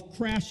of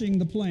crashing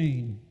the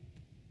plane.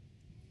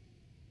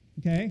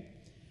 Okay?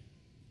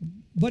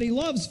 But he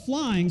loves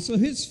flying, so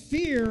his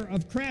fear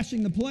of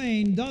crashing the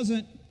plane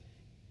doesn't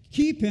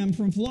keep him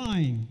from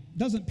flying,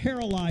 doesn't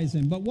paralyze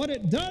him. But what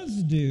it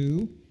does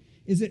do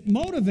is it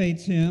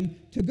motivates him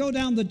to go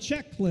down the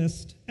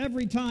checklist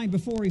every time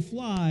before he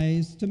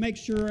flies to make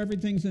sure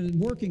everything's in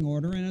working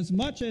order, and as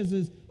much as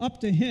is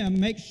up to him,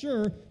 make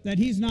sure that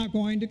he's not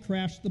going to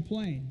crash the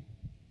plane.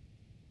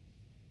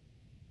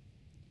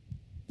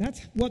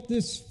 That's what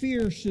this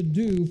fear should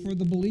do for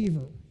the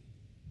believer.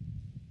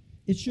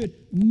 It should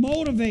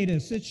motivate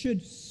us. It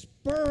should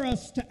spur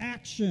us to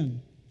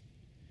action.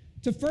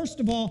 To first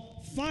of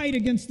all, fight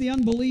against the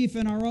unbelief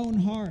in our own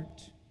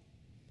heart.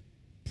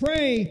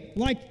 Pray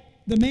like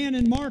the man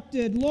in Mark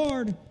did,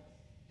 Lord,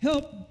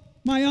 help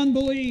my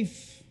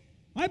unbelief.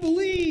 I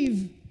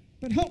believe,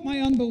 but help my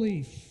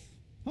unbelief.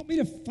 Help me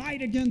to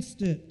fight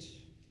against it.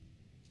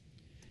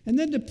 And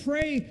then to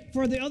pray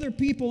for the other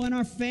people in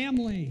our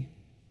family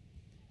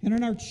and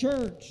in our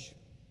church.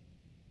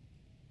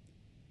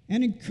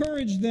 And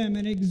encourage them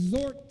and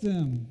exhort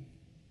them.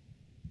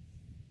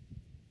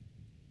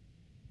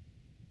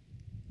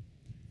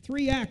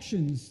 3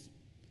 actions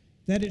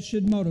that it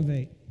should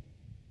motivate.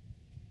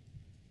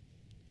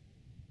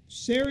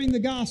 Sharing the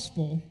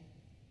gospel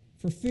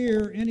for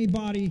fear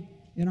anybody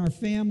in our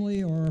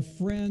family or our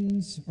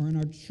friends or in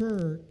our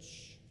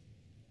church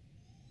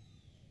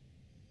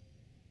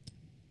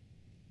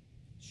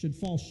should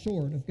fall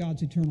short of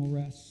God's eternal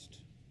rest.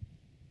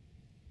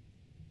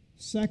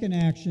 Second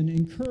action,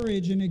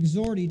 encourage and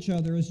exhort each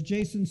other as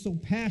Jason so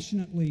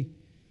passionately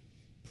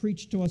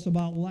preached to us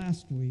about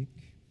last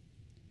week.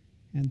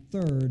 And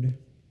third,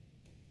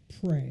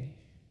 pray.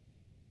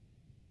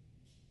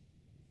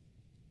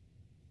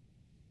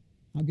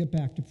 I'll get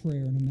back to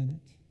prayer in a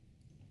minute.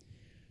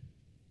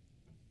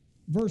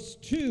 Verse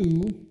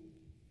 2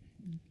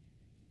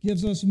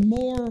 gives us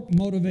more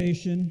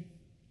motivation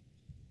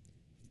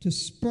to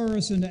spur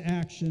us into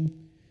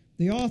action.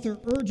 The author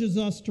urges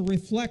us to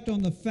reflect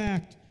on the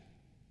fact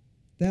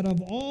that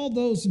of all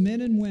those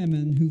men and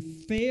women who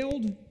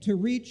failed to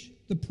reach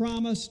the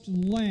promised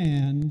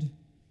land,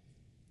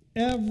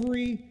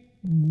 every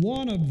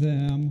one of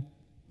them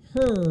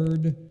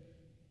heard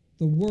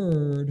the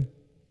word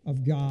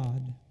of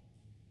God.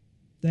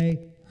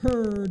 They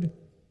heard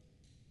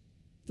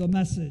the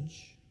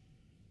message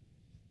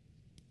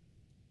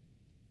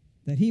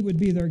that he would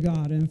be their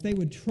God, and if they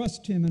would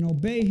trust him and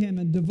obey him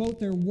and devote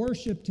their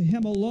worship to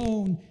him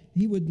alone,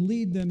 he would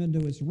lead them into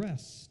his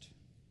rest.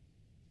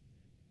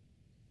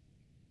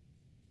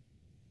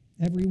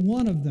 Every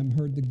one of them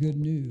heard the good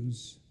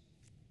news.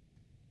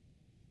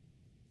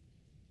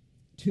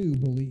 2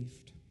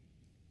 believed.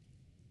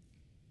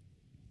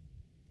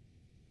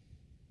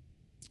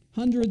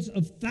 Hundreds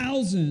of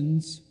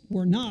thousands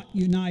were not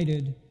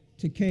united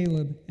to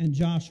Caleb and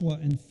Joshua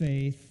in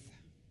faith.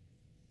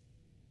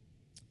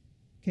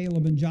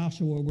 Caleb and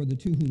Joshua were the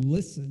two who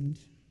listened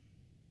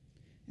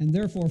and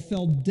therefore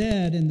fell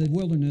dead in the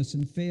wilderness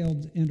and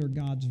failed to enter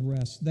God's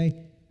rest.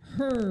 They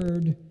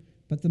heard,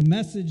 but the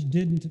message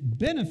didn't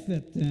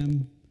benefit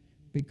them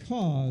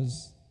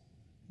because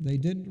they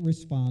didn't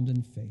respond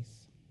in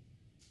faith.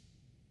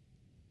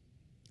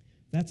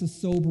 That's a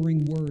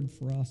sobering word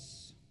for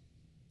us.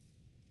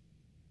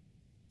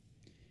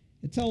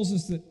 It tells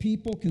us that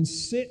people can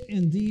sit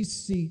in these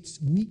seats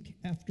week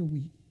after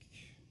week,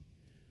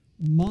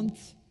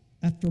 month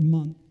after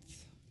month,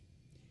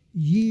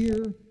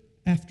 year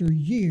after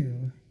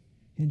year,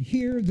 and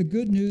hear the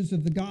good news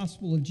of the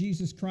gospel of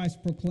Jesus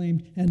Christ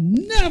proclaimed and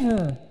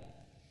never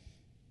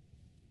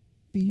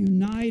be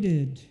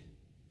united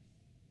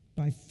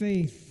by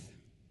faith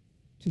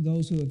to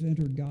those who have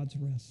entered God's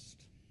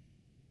rest.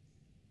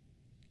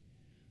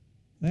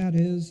 That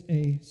is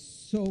a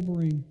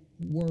sobering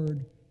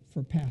word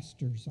for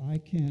pastors. I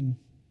can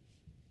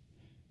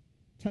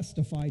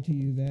testify to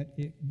you that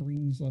it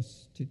brings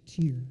us to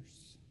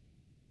tears.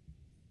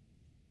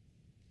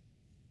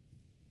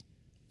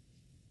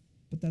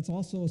 But that's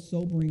also a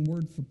sobering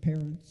word for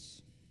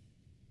parents.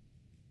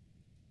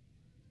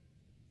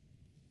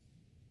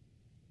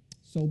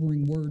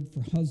 Sobering word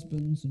for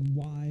husbands and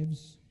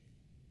wives.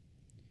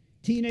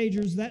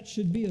 Teenagers, that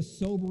should be a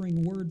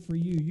sobering word for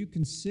you. You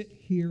can sit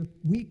here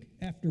week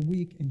after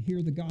week and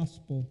hear the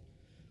gospel,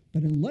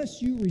 but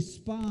unless you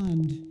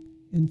respond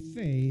in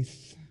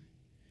faith,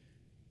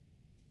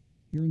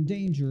 you're in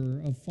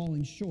danger of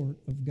falling short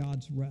of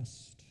God's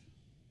rest.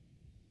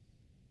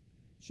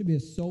 It should be a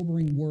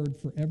sobering word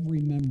for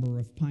every member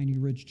of Piney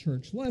Ridge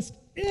Church, lest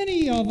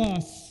any of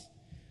us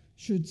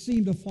should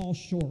seem to fall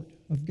short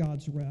of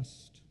God's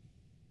rest.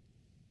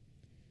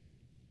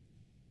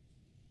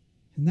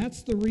 And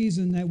that's the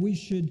reason that we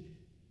should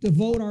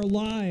devote our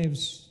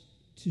lives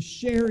to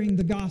sharing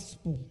the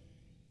gospel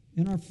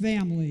in our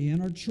family,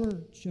 in our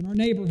church, in our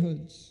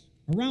neighborhoods,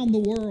 around the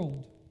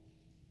world.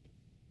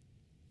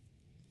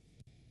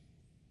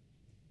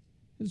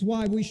 This is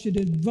why we should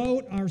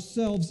devote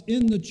ourselves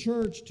in the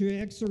church to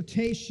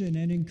exhortation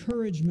and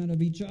encouragement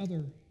of each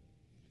other.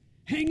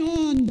 Hang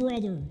on,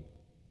 brother.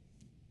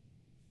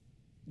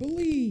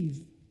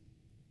 Believe.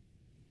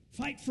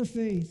 Fight for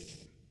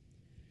faith.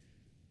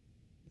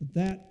 But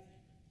that,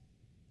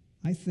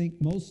 I think,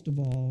 most of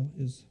all,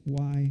 is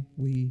why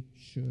we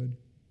should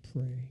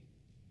pray.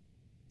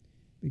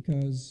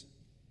 Because,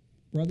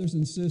 brothers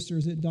and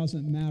sisters, it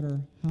doesn't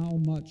matter how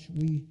much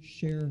we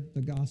share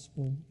the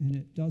gospel, and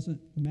it doesn't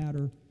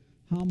matter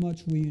how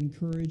much we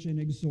encourage and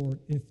exhort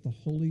if the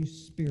Holy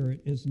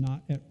Spirit is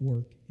not at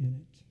work in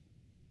it.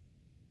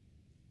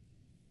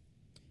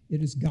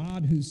 It is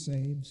God who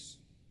saves.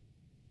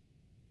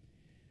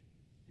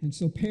 And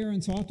so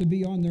parents ought to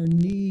be on their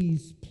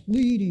knees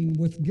pleading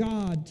with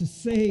God to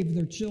save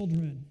their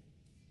children.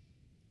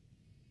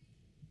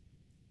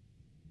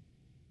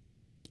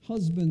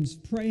 Husbands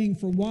praying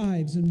for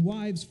wives and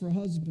wives for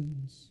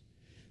husbands.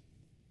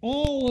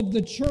 All of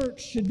the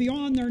church should be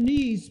on their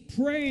knees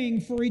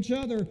praying for each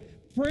other.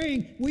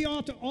 Praying, we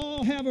ought to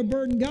all have a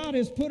burden. God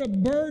has put a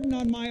burden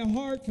on my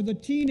heart for the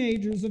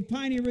teenagers of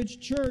Piney Ridge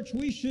Church.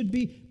 We should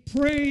be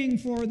praying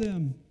for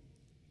them.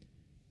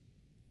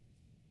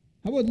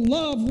 I would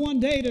love one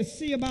day to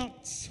see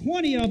about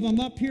 20 of them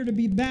up here to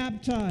be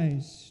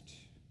baptized.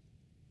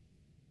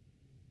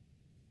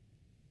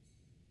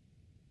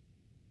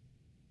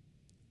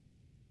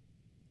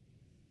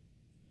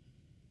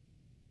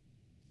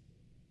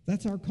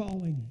 That's our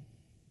calling.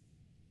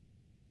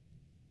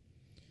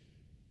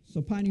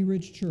 So Piney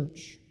Ridge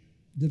Church,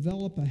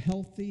 develop a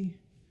healthy,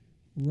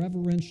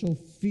 reverential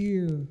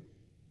fear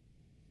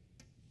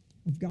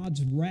of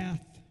God's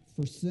wrath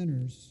for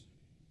sinners.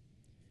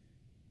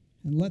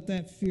 And let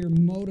that fear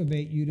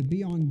motivate you to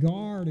be on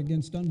guard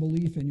against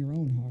unbelief in your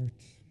own heart.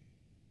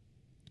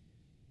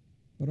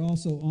 but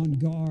also on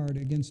guard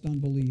against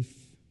unbelief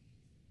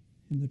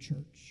in the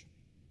church.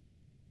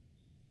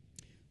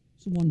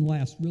 So one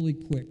last really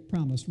quick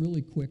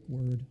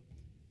word.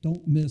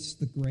 Don't miss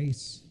the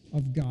grace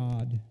of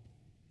God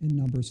in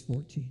Numbers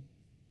 14.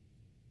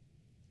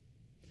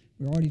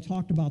 We already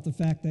talked about the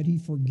fact that he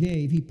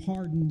forgave, he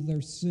pardoned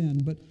their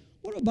sin, but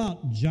what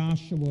about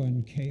Joshua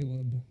and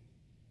Caleb?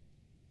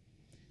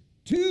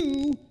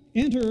 Two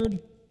entered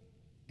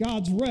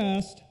God's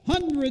rest.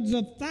 Hundreds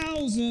of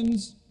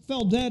thousands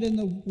fell dead in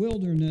the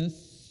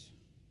wilderness.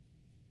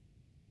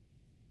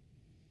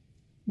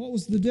 What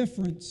was the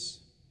difference?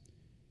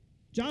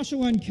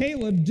 Joshua and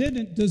Caleb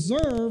didn't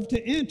deserve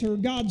to enter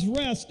God's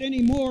rest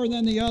any more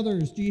than the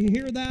others. Do you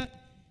hear that?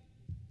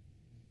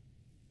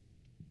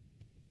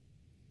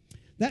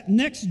 That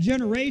next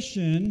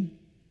generation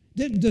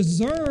didn't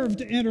deserve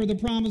to enter the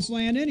promised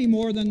land any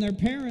more than their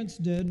parents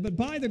did, but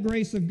by the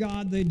grace of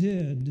God they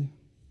did.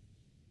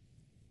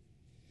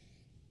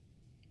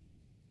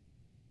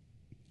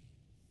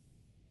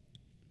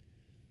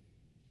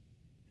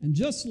 And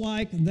just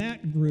like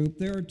that group,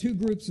 there are two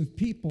groups of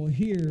people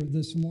here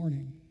this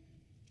morning.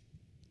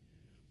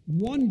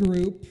 One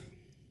group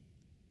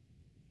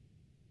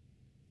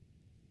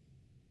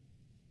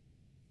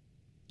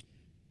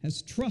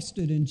has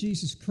trusted in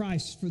Jesus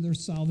Christ for their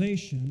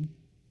salvation,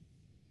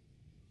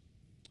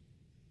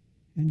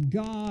 and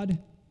God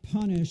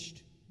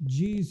punished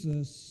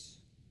Jesus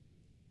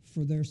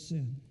for their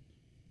sin.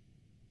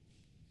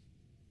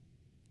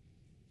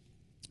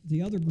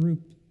 The other group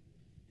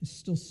is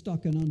still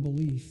stuck in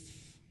unbelief.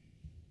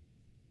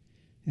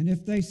 And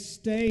if they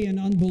stay in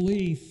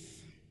unbelief,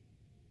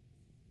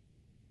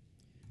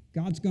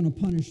 God's going to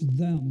punish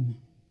them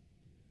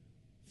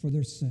for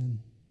their sin.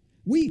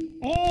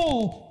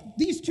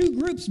 These two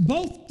groups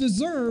both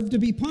deserve to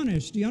be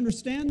punished. Do you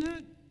understand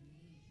that?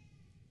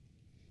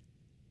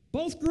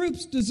 Both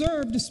groups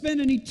deserve to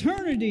spend an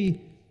eternity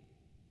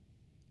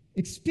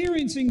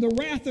experiencing the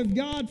wrath of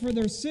God for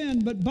their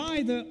sin, but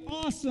by the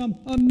awesome,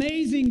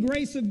 amazing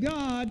grace of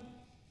God,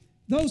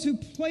 those who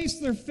place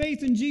their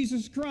faith in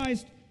Jesus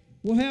Christ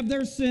will have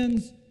their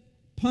sins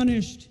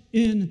punished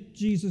in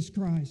Jesus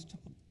Christ.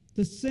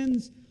 The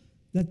sins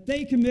that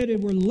they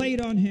committed were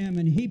laid on him,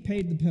 and he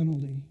paid the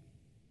penalty.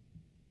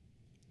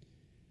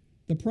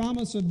 The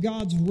promise of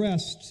God's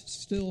rest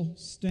still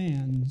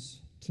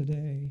stands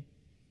today.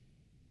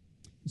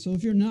 So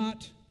if you're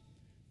not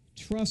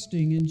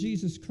trusting in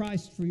Jesus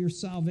Christ for your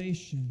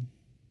salvation,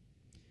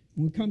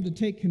 when we come to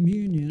take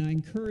communion, I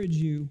encourage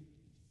you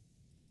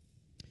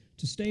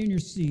to stay in your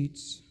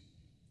seats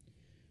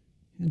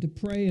and to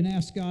pray and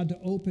ask God to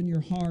open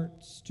your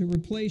hearts, to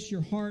replace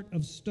your heart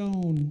of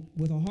stone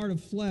with a heart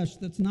of flesh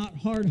that's not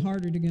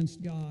hard-hearted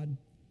against God.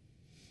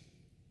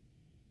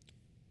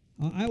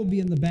 I will be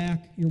in the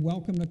back. You're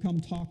welcome to come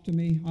talk to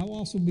me. I'll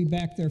also be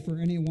back there for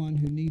anyone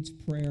who needs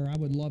prayer. I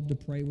would love to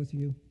pray with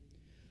you.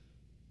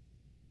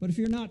 But if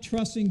you're not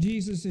trusting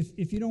Jesus,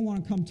 if you don't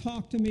want to come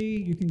talk to me,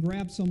 you can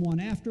grab someone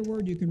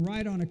afterward. You can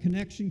write on a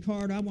connection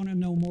card, I want to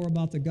know more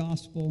about the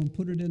gospel, and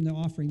put it in the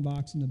offering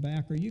box in the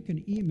back. Or you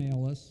can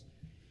email us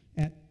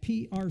at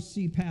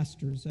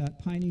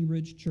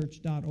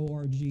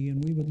prcpastors@pineyridgechurch.org,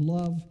 and we would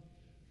love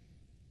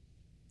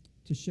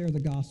to share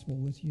the gospel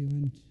with you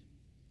and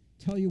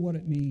tell you what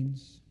it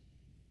means.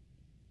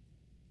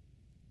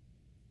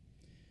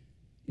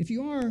 If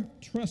you are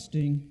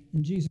trusting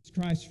in Jesus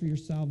Christ for your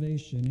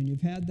salvation, and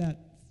you've had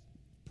that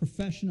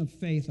profession of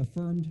faith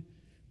affirmed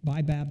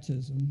by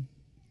baptism,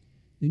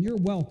 then you're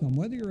welcome.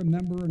 Whether you're a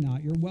member or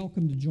not, you're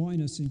welcome to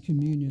join us in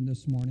communion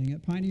this morning.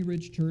 At Piney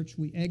Ridge Church,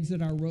 we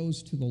exit our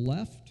rows to the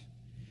left.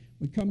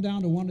 We come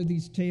down to one of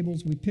these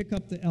tables. We pick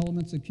up the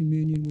elements of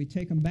communion. We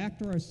take them back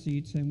to our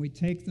seats, and we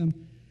take them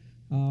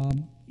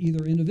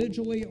either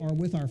individually or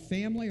with our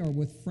family or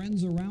with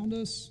friends around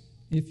us.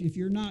 If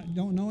you're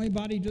don't know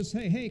anybody, just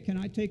say, hey, can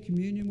I take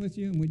communion with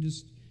you? And we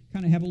just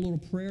kind of have a little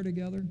prayer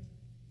together.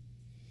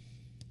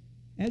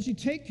 As you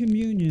take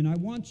communion, I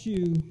want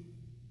you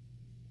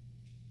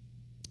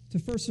to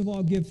first of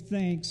all give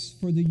thanks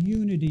for the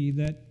unity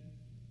that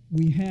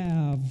we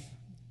have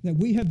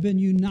been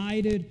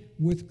united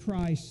with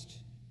Christ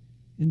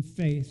in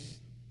faith,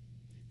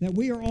 that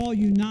we are all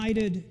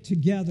united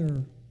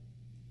together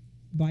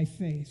by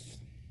faith.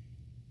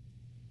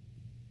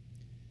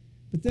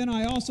 But then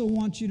I also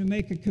want you to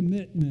make a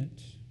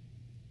commitment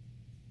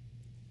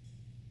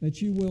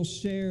that you will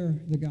share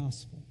the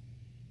gospel,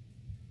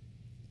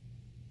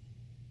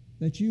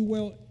 that you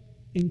will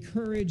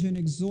encourage and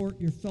exhort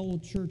your fellow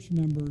church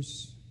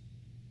members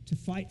to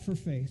fight for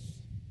faith.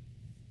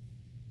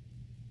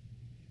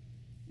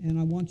 And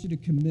I want you to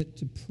commit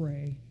to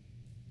pray.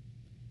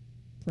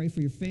 Pray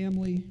for your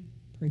family,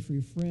 pray for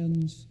your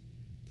friends,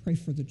 pray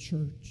for the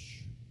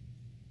church.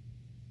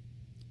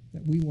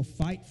 That we will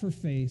fight for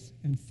faith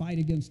and fight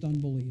against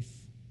unbelief.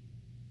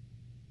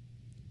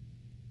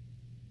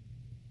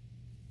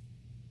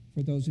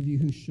 For those of you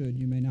who should,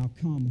 you may now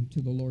come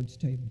to the Lord's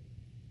table.